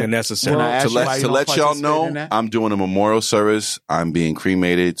no longer necessary. Can I ask To you why let, you to don't let y'all participate know, in that? I'm doing a memorial service. I'm being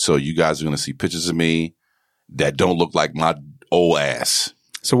cremated. So you guys are going to see pictures of me that don't look like my old ass.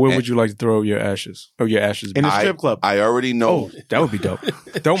 So where would you like to throw your ashes? Or your ashes? In be? the strip club. I already know. Oh, that would be dope.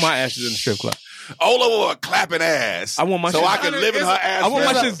 Throw my ashes in the strip club. All over clapping ass. I want my so shit- I can live in her ass. I want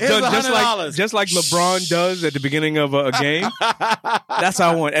my forever. shit done $100. just like LeBron does at the beginning of a game. That's how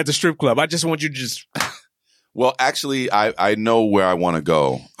I want at the strip club. I just want you to just. Well, actually, I know where I want to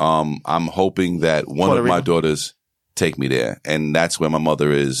go. I'm hoping that one Puerto of my Rico. daughters take me there, and that's where my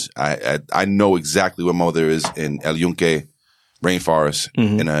mother is. I know exactly where my mother is in El Yunque rainforest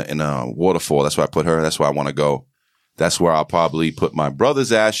in a waterfall. That's where I put her. That's where I want to go. That's where I'll probably put my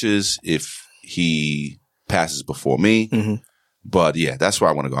brother's ashes if he passes before me. But yeah, that's where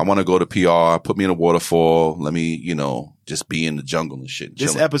I want to go. I want to go to PR, put me in a waterfall. Let me, just be in the jungle and shit.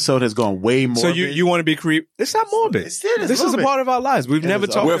 This chilling. episode has gone way more. So you want to be creep? It's not morbid. It's This is a morbid. part of our lives. We've never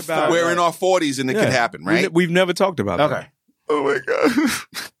is. talked about. We're in our 40s and it Yeah. can happen, right? We've never talked about that. Okay. Oh my God.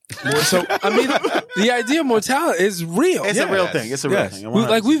 So I mean, the idea of mortality is real. It's a real thing. It's a real Yes.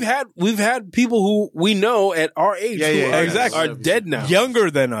 thing. We've had people who we know at our age Yeah, who yeah, are, exactly. are dead now.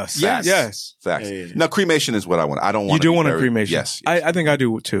 Younger than us. Yes. Yes. Facts. Yeah, yeah, yeah. Now, cremation is what I want. I don't want You to do be want a buried. cremation? Yes. I think I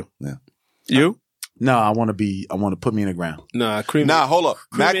do too. Yeah. You? No, I want to put me in the ground. Nah, cremate. Nah, hold up.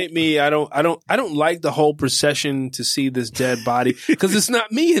 Mac, Cremate me. I don't like the whole procession to see this dead body because it's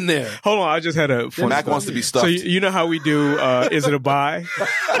not me in there. Hold on. I just had a fun. Mac wants to be stuffed. So you know how we do? Is it a buy?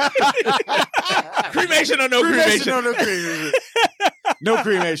 Cremation or no cremation? No, no cremation. No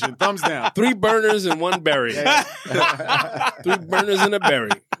cremation. Thumbs down. 3 burners and 1 bury. 3 burners and a bury.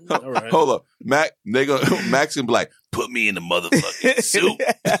 All right. hold up. Mac, Max and Black, put me in the motherfucking suit.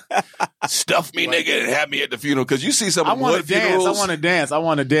 Stuff me, nigga, and have me at the funeral. Because you see some I of the want blood to dance. funerals. I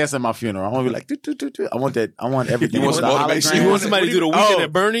want to dance at my funeral. I want to be like, doo, doo, doo, doo. I want that. I want everything. You want I some the motivation? hologram. You want somebody to do the weekend Oh.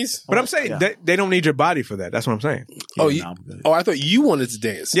 at Bernie's? But I'm saying they don't need your body for that. That's what I'm saying. Yeah, Oh, no, I'm good. I thought you wanted to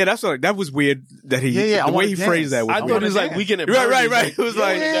dance. Yeah, that was weird that he. Yeah, I the way wanna he dance. phrased that was. I I thought it was wanna like dance. weekend at Right, Bernie's. right. It was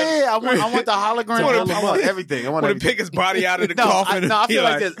like I want the hologram. I want everything. I want to pick his body out of the No, coffin. I feel He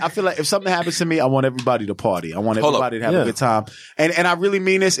like this. I feel like if something happens to me, I want everybody to party. I want Hold everybody to have a good time. And I really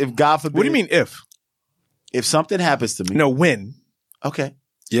mean this. If God forbid. What do you mean if? If something happens to me. No, when. Okay.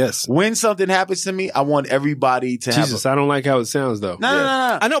 Yes. When something happens to me, I want everybody to have. Jesus, I don't like how it sounds though.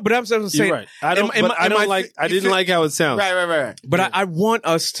 No. I know, but I'm saying. You're right. I didn't like how it sounds. Right. But I want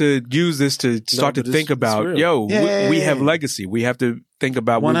us to use this to start to think about, we have legacy. We have to think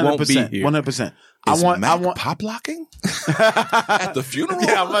about we won't be here. 100%. Is I want pop locking at the funeral.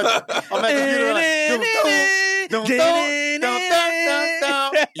 Yeah, I'm at the funeral.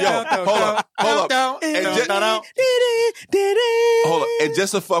 Yo, hold up. And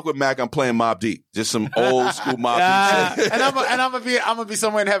just to fuck with Mac, I'm playing Mobb Deep. Just some old school Mobb Deep shit. And I'm gonna be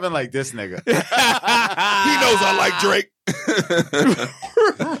somewhere in heaven like this nigga. He knows I like Drake.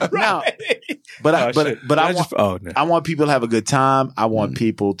 No, I want people to have a good time. I want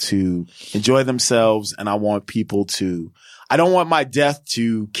people to enjoy themselves, and I want people to. I don't want my death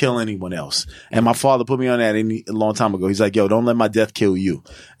to kill anyone else. And my father put me on that a long time ago. He's like, yo, don't let my death kill you.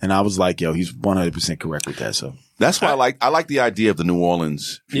 And I was like, yo, he's 100% correct with that. So that's why I like the idea of the New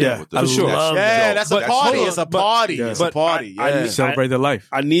Orleans. I'm sure. That's a party. It's a party. It's a party. I celebrate their life.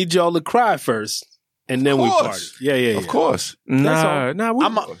 I need y'all to cry first. And then we party. Yeah. Of course. Is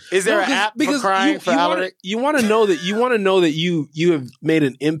there an app for crying for Alaric? You want to know that you have made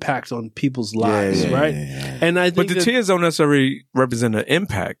an impact on people's lives, right? Yeah. And I think but the tears don't necessarily represent an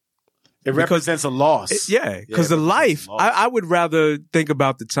impact. It represents a loss. Because the life, I would rather think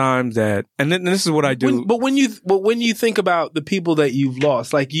about the times that, and then this is what I do. But when you think about the people that you've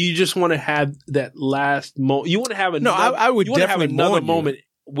lost, like you just want to have that last moment. You want to have another. I would definitely have another moment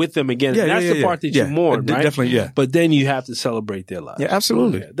with them again. Yeah, that's the part that you mourn, right? Definitely, yeah. But then you have to celebrate their lives. Yeah,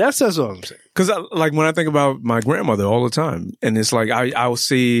 absolutely. Yeah, that's what I'm saying. Because like when I think about my grandmother all the time, and it's like I will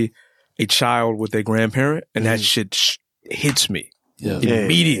see a child with their grandparent, and that shit hits me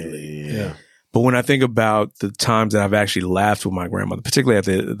immediately. Yeah. But when I think about the times that I've actually laughed with my grandmother, particularly at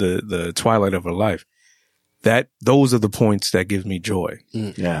the twilight of her life, those are the points that give me joy.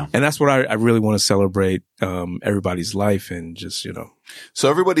 Yeah. And that's what I really want to celebrate, everybody's life and just, So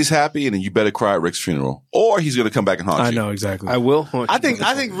everybody's happy, and then you better cry at Rick's funeral, or he's going to come back and haunt you. I know, exactly. I will haunt you. I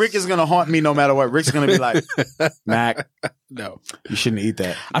think Rick is going to haunt me no matter what. Rick's going to be like, Mac, no, you shouldn't eat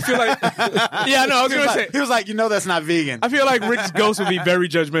that. I feel like, I was going to say. He was like, that's not vegan. I feel like Rick's ghost would be very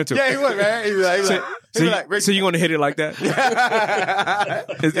judgmental. Yeah, he would, man. He'd be like, so you're going to hit it like that?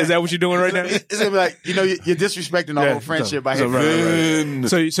 Is that what you're doing right now? It's going to be like, you're disrespecting our whole friendship by hitting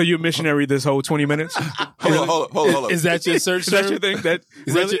right. So you're a missionary this whole 20 minutes? Hold on. Is that your search term? Is that your thing? That's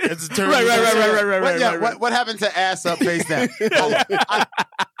a term? Right. What happened to ass up, face down?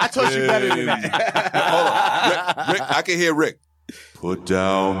 I taught you better than that. Hold on. Rick, I can hear Rick. Put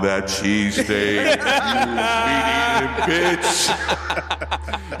down that cheesesteak, you meat-eating bitch.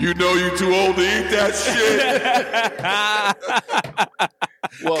 You know you too old to eat that shit.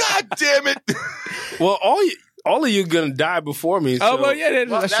 God damn it. Well, all of you gonna die before me. So. Oh, well, yeah,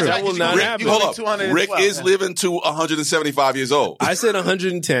 that's true. That will not happen. Hold up. Rick is living to 175 years old. I said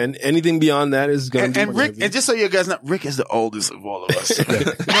 110. Anything beyond that is going to be. And Rick, and just so you guys know, Rick is the oldest of all of us.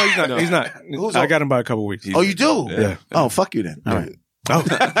 No, he's not. I got him by a couple weeks. Oh, you do? Yeah. Oh, fuck you then. All right. Oh,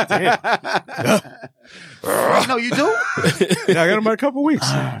 damn. No, you do? Yeah, I got him by a couple weeks.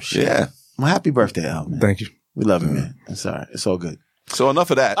 Oh, shit. Yeah. Well, happy birthday, Al, man. Thank you. We love you, man. It's all right. It's all good. So enough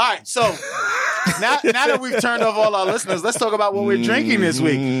of that. All right. So now that we've turned off all our listeners, let's talk about what we're drinking this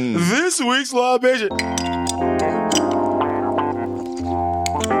week. This week's libation.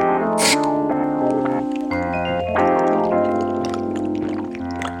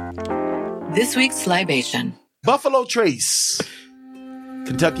 This week's libation. Buffalo Trace,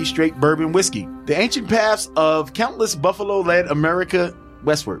 Kentucky Straight Bourbon Whiskey. The ancient paths of countless buffalo led America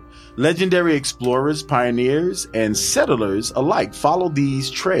westward. Legendary explorers, pioneers, and settlers alike followed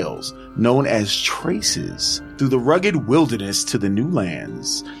these trails, known as traces, through the rugged wilderness to the new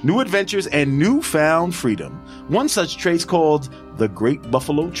lands, new adventures, and newfound freedom. One such trace, called the Great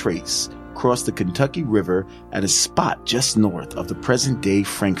Buffalo Trace, crossed the Kentucky River at a spot just north of the present-day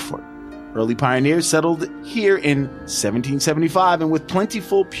Frankfort. Early pioneers settled here in 1775, and with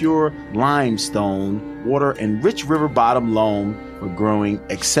plentiful pure limestone water and rich river bottom loam for growing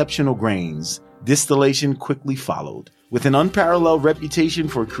exceptional grains, distillation quickly followed. With an unparalleled reputation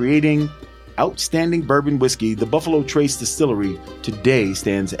for creating outstanding bourbon whiskey, the Buffalo Trace Distillery today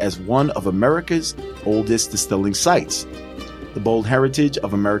stands as one of America's oldest distilling sites. The bold heritage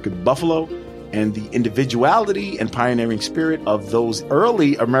of American buffalo and the individuality and pioneering spirit of those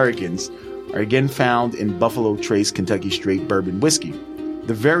early Americans are again found in Buffalo Trace Kentucky Straight Bourbon Whiskey,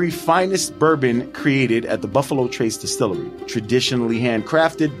 the very finest bourbon created at the Buffalo Trace Distillery. Traditionally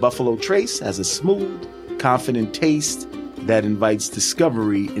handcrafted, Buffalo Trace has a smooth, confident taste that invites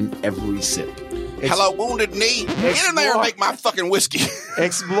discovery in every sip. Hello, Wounded Knee. Get in there and make my fucking whiskey.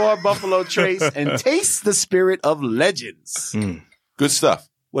 Explore Buffalo Trace and taste the spirit of legends. Good stuff.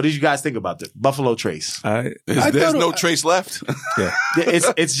 What did you guys think about the Buffalo Trace? There's no trace left. Yeah.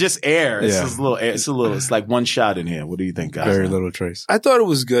 It's just air. It's Yeah. just a little air. It's like one shot in here. What do you think, guys? Very little trace. I thought it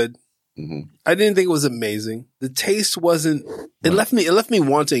was good. Mm-hmm. I didn't think it was amazing. The taste wasn't. It left me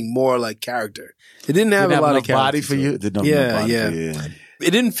wanting more like character. It didn't have a lot of body character for to you. it. Didn't have enough body Yeah. for you.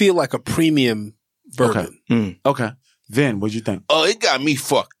 It didn't feel like a premium bourbon. Okay. Vin, what'd you think? Oh, it got me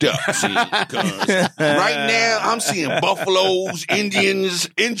fucked up. See, 'cause right now I'm seeing buffaloes, Indians.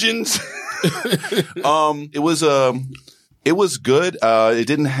 It was good. It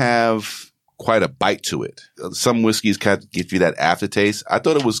didn't have quite a bite to it. Some whiskeys kind of give you that aftertaste. I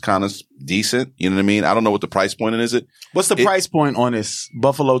thought it was kind of decent. You know what I mean? I don't know what the price point is. What's the price point on this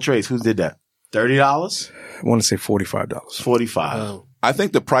Buffalo Trace? Who did that? $30? I want to say $45. $45. I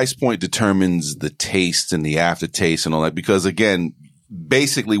think the price point determines the taste and the aftertaste and all that because again,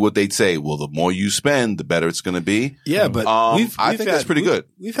 basically what they'd say, well, the more you spend, the better it's going to be. Yeah, but I think that's pretty good.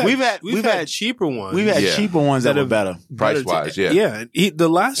 We've had cheaper ones. We've had cheaper ones that were better. Price wise, yeah. Yeah. The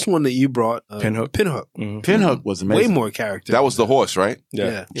last one that you brought, Pinhook. Pinhook was amazing. Way more character. That was the horse, right?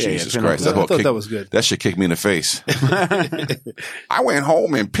 Yeah. Jesus Pinhook. Christ. I thought that was good. That shit kicked me in the face. I went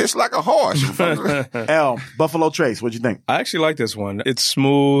home and pissed like a horse. L, Buffalo Trace, what'd you think? I actually like this one. It's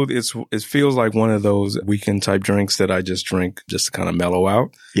smooth. It feels like one of those weekend type drinks that I just drink just to kind of mellow out.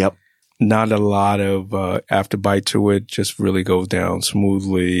 Yep. Not a lot of afterbite to it. Just really goes down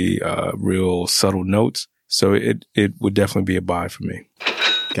smoothly. Real subtle notes. So it would definitely be a buy for me.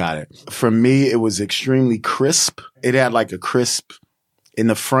 Got it. For me, it was extremely crisp. It had like a crisp in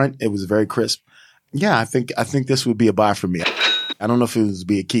the front. It was very crisp. Yeah, I think this would be a buy for me. I don't know if it would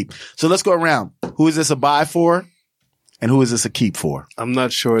be a keep. So let's go around. Who is this a buy for? And who is this a keep for? I'm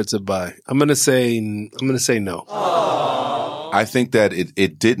not sure it's a buy. I'm gonna say no. I think that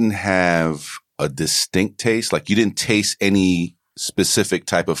it didn't have a distinct taste. Like you didn't taste any specific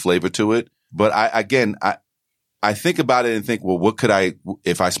type of flavor to it. But I think about it and think, well, what could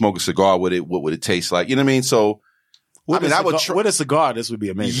if I smoke a cigar, what would it taste like? You know what I mean? So, with a cigar, this would be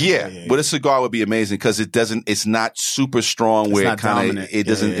amazing. Yeah. With a cigar would be amazing because it's not super strong where it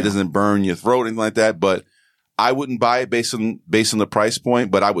doesn't burn your throat or anything like that. But I wouldn't buy it based on the price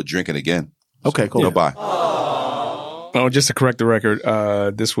point, but I would drink it again. Okay, cool. No buy. Oh, just to correct the record,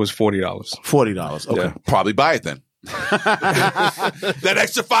 this was $40. $40. Okay. Yeah. Probably buy it then. That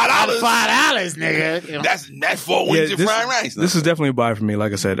extra $5, nigga. That's 4 wings and fried rice. This is definitely a buy for me.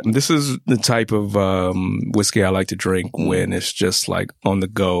 Like I said, this is the type of whiskey I like to drink when it's just like on the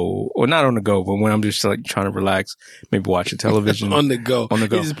go, or not on the go, but when I'm just like trying to relax, maybe watching television. On the go. On the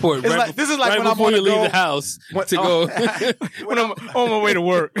go. You just pour it This is like when I'm before on you the leave go. the house to go. when I'm on my way to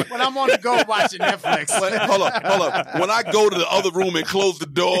work. When I'm on the go watching Netflix. Hold up. When I go to the other room and close the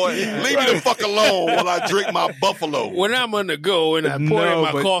door, leave me the fuck alone while I drink my Buffalo. When I'm on the go and I pour in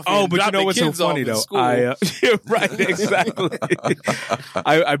my coffee. Oh, and but drop you know the what's so kids off funny at though? school. Yeah, right, exactly.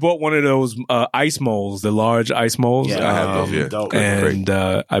 I bought one of those ice molds, the large ice molds. Yeah, I have those. Yeah, dope. and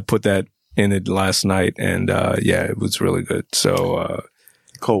I put that in it last night, and it was really good. So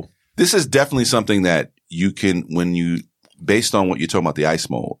cool. This is definitely something that you can based on what you're talking about, the ice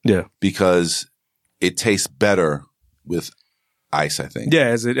mold. Yeah, because it tastes better with ice, I think. Yeah,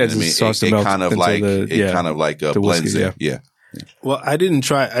 as it starts to melt. Kind of like blends it. Yeah. Well, I didn't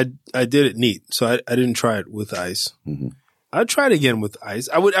try. I did it neat, so I didn't try it with ice. Mm-hmm. I'd try it again with ice.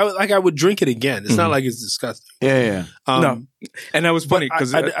 I would drink it again. It's not like it's disgusting. Yeah. No, and that was funny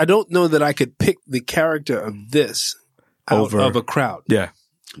because I don't know that I could pick the character of this out of a crowd. Yeah.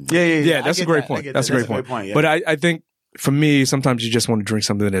 That's a great point. That's a great point. Yeah. But I think for me, sometimes you just want to drink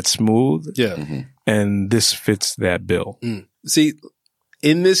something that's smooth. Yeah. Mm-hmm. And this fits that bill. See,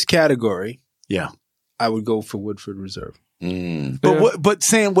 in this category, yeah, I would go for Woodford Reserve. But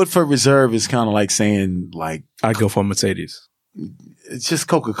saying Woodford Reserve is kind of like saying like I'd go for Mercedes. It's just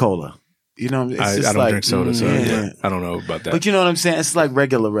Coca-Cola. You know, it's I just don't drink soda, so yeah. I don't know about that. But you know what I'm saying? It's like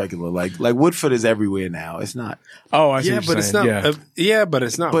regular. Like Woodford is everywhere now. It's not. Oh, I see. Yeah, what you're but it's saying. not. But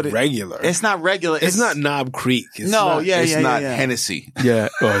it's not regular. It's not regular. It's not Knob Creek. It's not yeah. Hennessy. Yeah,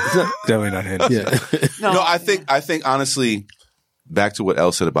 it's definitely not Hennessy. Yeah. No, I think honestly, back to what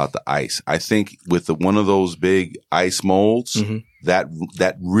Elle said about the ice. I think with one of those big ice molds,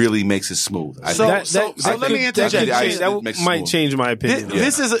 that really makes it smooth. So let me interject. That might change my opinion.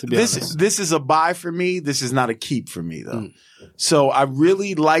 This is a buy for me. This is not a keep for me though. So I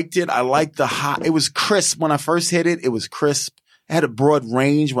really liked it. I liked the hot. It was crisp when I first hit it. It was crisp. It had a broad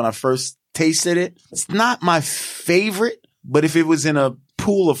range when I first tasted it. It's not my favorite, but if it was in a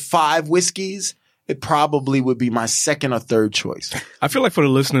pool of 5 whiskeys, it probably would be my second or third choice. I feel like for the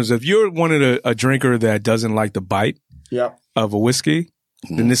listeners, if you're one of a drinker that doesn't like the bite of a whiskey,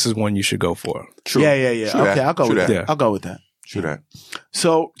 then this is one you should go for. True. Yeah. True Okay, that. I'll go True with that. that. I'll go with that. True that.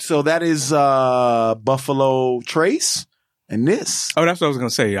 So that is Buffalo Trace and this. Oh, that's what I was going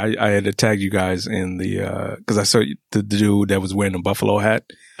to say. I had to tag you guys in the, because I saw the dude that was wearing a Buffalo hat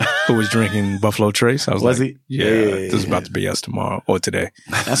who was drinking Buffalo Trace. I was Was like, he? Yeah, this is about to be us tomorrow or today.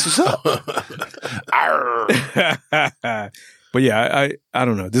 That's what's up. But yeah, I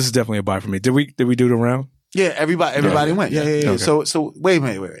don't know. This is definitely a buy for me. Did we do the round? Yeah, everybody went. Yeah. Okay. So wait a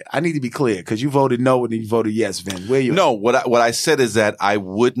minute. I need to be clear because you voted no and then you voted yes, Vin. Where you? No, what I said is that I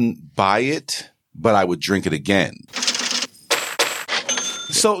wouldn't buy it, but I would drink it again.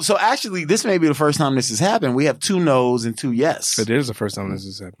 So actually, this may be the first time this has happened. We have 2 no's and 2 yes. It is the first time this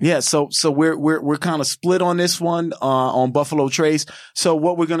has happened. Yeah, so we're kind of split on this one on Buffalo Trace. So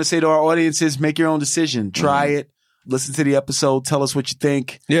what we're gonna say to our audience is make your own decision. Try it. Listen to the episode. Tell us what you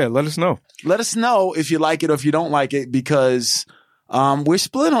think. Yeah, let us know. Let us know if you like it or if you don't like it because we're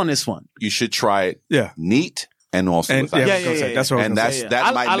split on this one. You should try it. Yeah. Neat and also And with ice. Yeah. That's what I was And gonna that's say.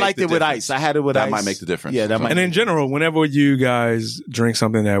 that might I make liked the it with difference. ice. I had it with ice. That might make the difference. Yeah, that might. And in general, whenever you guys drink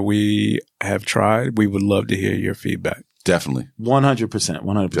something that we have tried, we would love to hear your feedback. Definitely. 100%.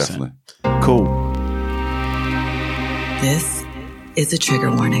 100%. Definitely. Cool. This is a trigger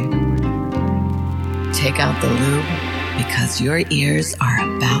warning. Take out the lube because your ears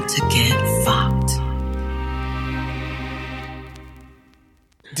are about to get fucked.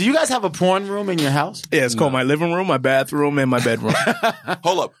 Do you guys have a porn room in your house? Yeah, it's called my living room, my bathroom, and my bedroom.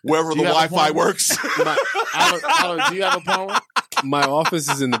 Hold up. Wherever the you have a Wi-Fi porn? works. Alan, do you have a porn room? My office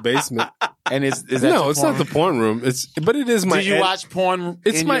is in the basement. And is that No, your it's porn not the room? porn room. But it is my. Do you watch porn?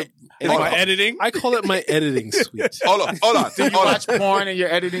 It's in my. your- it's my editing? I call it my editing suite. Hold on. Do you watch porn in your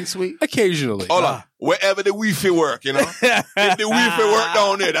editing suite? Occasionally. Hold on. Wherever the Wi-Fi work, you know? If the Wi-Fi work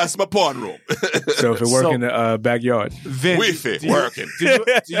down there, that's my porn room. So if it work in the backyard. Vin, Wi-Fi do you- working. Do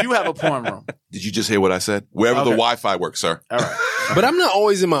you have a porn room? Did you just hear what I said? Wherever the Okay. Wi-Fi works, sir. All right. But I'm not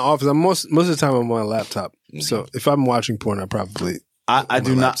always in my office. I'm most of the time I'm on my laptop. So if I'm watching porn, I probably. I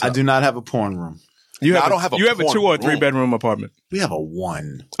do not. I do not have a porn room. You No, have I don't have a You have a porn 2 or 3 room. bedroom apartment. We have a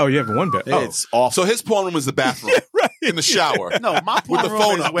 1. Oh, you have a 1 bed. Oh. It's awful. So his porn room is the bathroom. In the shower. No, my porn the room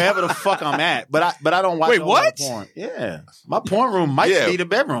phone is up. wherever the fuck I'm at. But I don't watch Wait, a lot of what? porn. Yeah, my porn room might Yeah. be the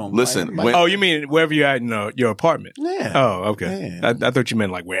bedroom. Listen, Like, when- Oh, you mean wherever you're at in your apartment? yeah. Oh, okay. Yeah. I thought you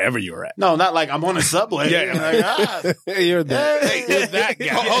meant like wherever you were at. No, not like I'm on the subway. Yeah. Like, ah, You're there. hey, You're that guy.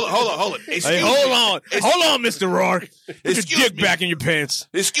 Hold on. Hey, hold on, Mr. Rourke. Put your Excuse dick me. back in your pants.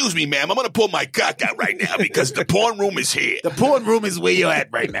 Excuse me, ma'am. I'm going to pull my cock out right now because the porn room is here. The porn room is where you're at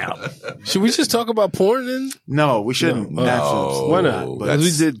right now. Should we just talk about porn then? No, we shouldn't. No. Naturally. Why not? But We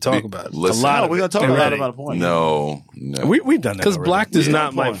did talk about it. Listen, no, we're gonna talk a lot Already. about porn. No. We've done that Because already. black is Yeah.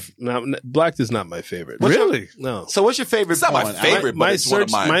 not my Porn. black is not my favorite. Really? No. So, what's your favorite? It's not my porn? favorite, but My it's one of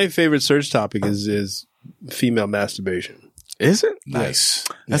search, mine. my favorite search topic is female masturbation Is it? Nice.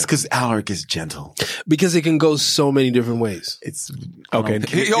 That's because Alaric is gentle. because it can go so many different ways. It's Okay.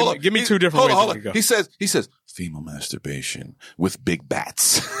 Give me 2 different ways. Hold it on. can go. He says, female masturbation with big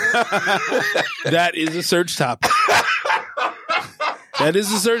bats. That is a search topic. That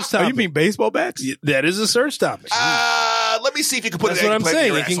is a search Oh, topic. you mean baseball bats? That is a search topic. Let me see if you can put That's an what I'm eggplant in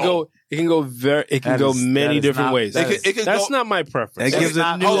saying. your It can asshole. go. It can go very. It can That go is- many that is different not- ways. that is- it can That's go- not my preference. That gives a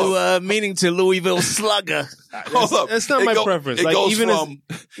not- new hold up. meaning to Louisville Slugger. Hold up. That's not It my preference. It Like, goes even from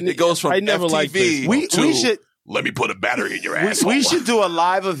it goes from I never liked FTV baseball. we to should let me put a battery in your asshole. we should do a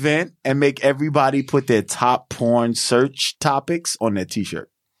live event and make everybody put their top porn search topics on their T-shirt.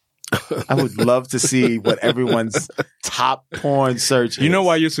 I would love to see what everyone's top porn search is. You know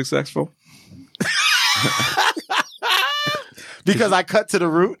why you're successful? Because I cut to the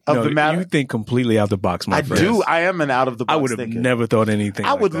root of No, the matter. you think completely out the box, my I friend. do. I am an out of the box I would have thinker. never thought anything.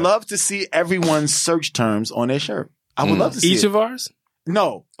 I like would that. love to see everyone's search terms on their shirt. I would love to see Each it. of ours.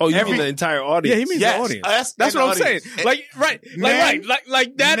 No. Oh, you Every- mean the entire audience? Yeah, he means Yes, the audience. an That's what I'm audience. saying. Like, Men-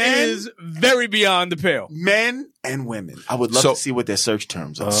 like that men- is very beyond the pale. men and women. I would love So- to see what their search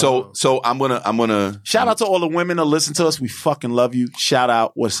terms are. So I'm gonna Shout out to all the women that listen to us. We fucking love you. Shout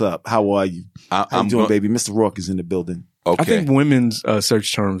out. What's up? How are you? How you doing, baby? Mr. Rourke is in the building. Okay. I think women's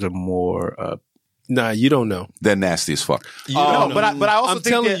search terms are more. Nah, you don't know. They're nasty as fuck. You No, don't know. but I also I'm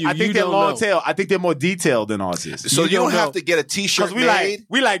telling think you, I think you they're don't long know. tail. I think they're more detailed than ours is. So you don't don't have know. to get a T-shirt Because made.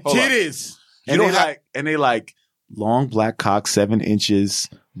 we like Hold on. titties. You And don't they have- like and they like long black cock, 7 inches,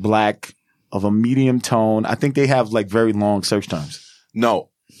 black of a medium tone. I think they have like very long search terms.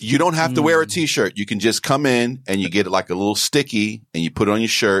 No. You don't have to wear a t-shirt. You can just come in and you get like a little sticky and you put it on your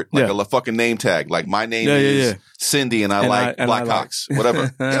shirt, like a fucking name tag. Like my name is Cindy and I like Blackhawks. Whatever.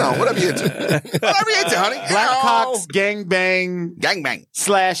 Whatever you're into. Whatever you're into, honey. Blackhawks, gangbang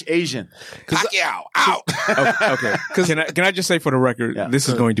 / Asian. Pacquiao, out. Okay. Can I just say for the record, this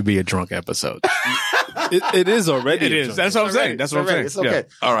is going to be a drunk episode. It is already. It is. That's what I'm saying. That's what I'm saying. It's okay. Yeah.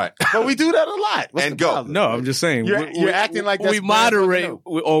 All right. But we do that a lot. What's And the go. problem? No, I'm just saying. You're acting like that's we moderate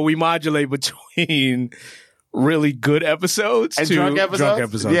or we modulate between really good episodes and to drunk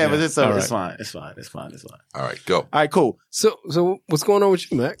episodes. Yeah, but it's All right. fine. It's fine. All right, go. All right, cool. So what's going on with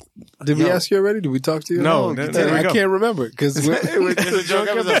you, Mac? Did we ask you already? Did we talk to you? No, there we I go. can't remember because It's a drunk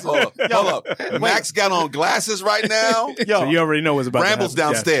episode. Hold up. Max got on glasses right now. So you already know what's about Bramble's to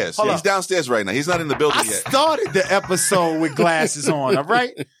happen. downstairs. Hold He's up. downstairs right now. He's not in the building I yet. started the episode with glasses on, all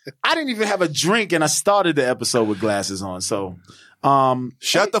right? I didn't even have a drink and I started the episode with glasses on. So,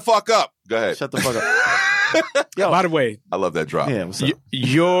 Shut the fuck up. Go ahead. shut the fuck up. Yo, By the way, I love that drop. yeah, what's up?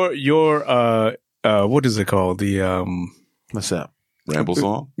 your what is it called? The What's up? Ramble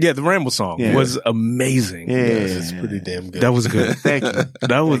song? the Ramble song Yeah. was amazing. Yeah, it's pretty damn good. That was good. Thank you.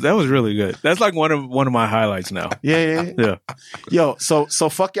 That was really good. That's like one of my highlights now. Yeah. Yeah. Yo, so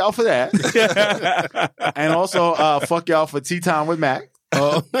fuck y'all for that. And also, fuck y'all for Tea Time with Mac.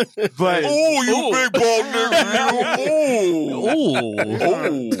 But Oh, you big bald nigga.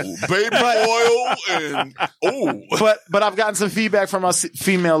 Baby oil and but I've gotten some feedback from our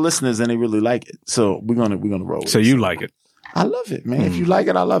female listeners and they really like it. So we're gonna roll with So it. you like it? I love it, man. If you like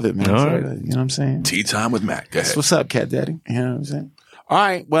it, I love it, man. All So, right. you know what I'm saying? Tea Time with Mac. Go ahead. What's up, Cat Daddy? You know what I'm saying? All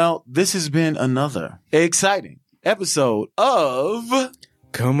right. Well, this has been another exciting episode of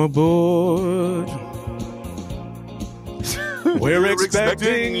Come aboard. We're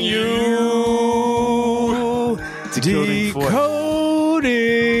expecting you. Decoding 40.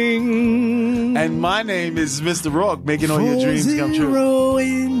 Decoding. And my name is Mr. Rourke, making all your dreams come true. 4-0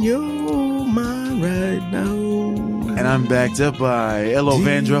 in your mind right now. And I'm backed up by Elo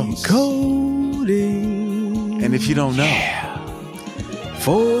Vandross. Decoding. And if you don't know,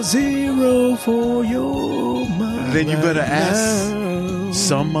 4-0 for your mind. then you better right ask now.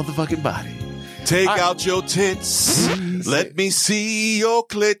 some motherfucking body. Take out your tits. Let me see your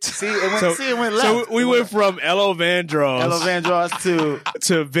clit. See, it went left. So we went from Elo Vandross Elo Vandross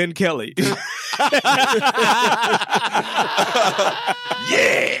to Vin Kelly. Yeah.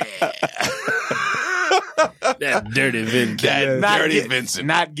 that dirty Vin. not Dirty gui- Vincent.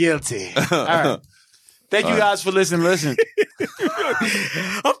 Not guilty. All right. Thank you guys for listening. Listen.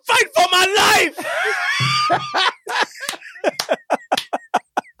 I'm fighting for my life.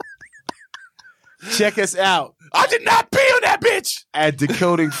 Check us out I did not pee on that bitch. at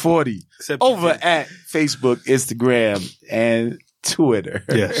Decoding 40 Except over at Facebook, Instagram, and Twitter.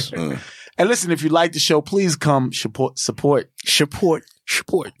 Yes. And listen, if you like the show, please come support. Support.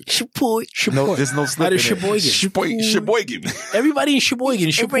 No, there's no slip in it. Sheboygan. Everybody in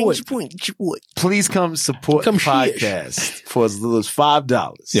Sheboygan, Please come support Come the share. podcast for as little as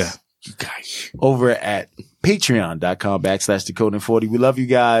 $5. Yeah. You guys. Over at patreon.com/Decoding40. We love you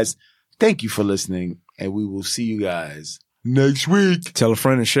guys. Thank you for listening. And we will see you guys next week. Tell a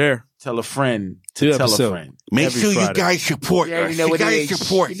friend and share. Tell a friend To to tell episode. a friend. Make Every sure you Friday. guys support You us. already know what it guys is.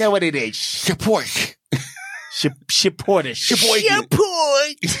 support. You know what it is. Support. Support us. Sheboygan.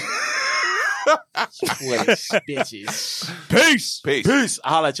 Bitches. Peace. Peace.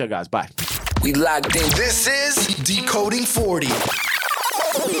 I'll holla at you guys. Bye. We locked in. This is Decoding 40.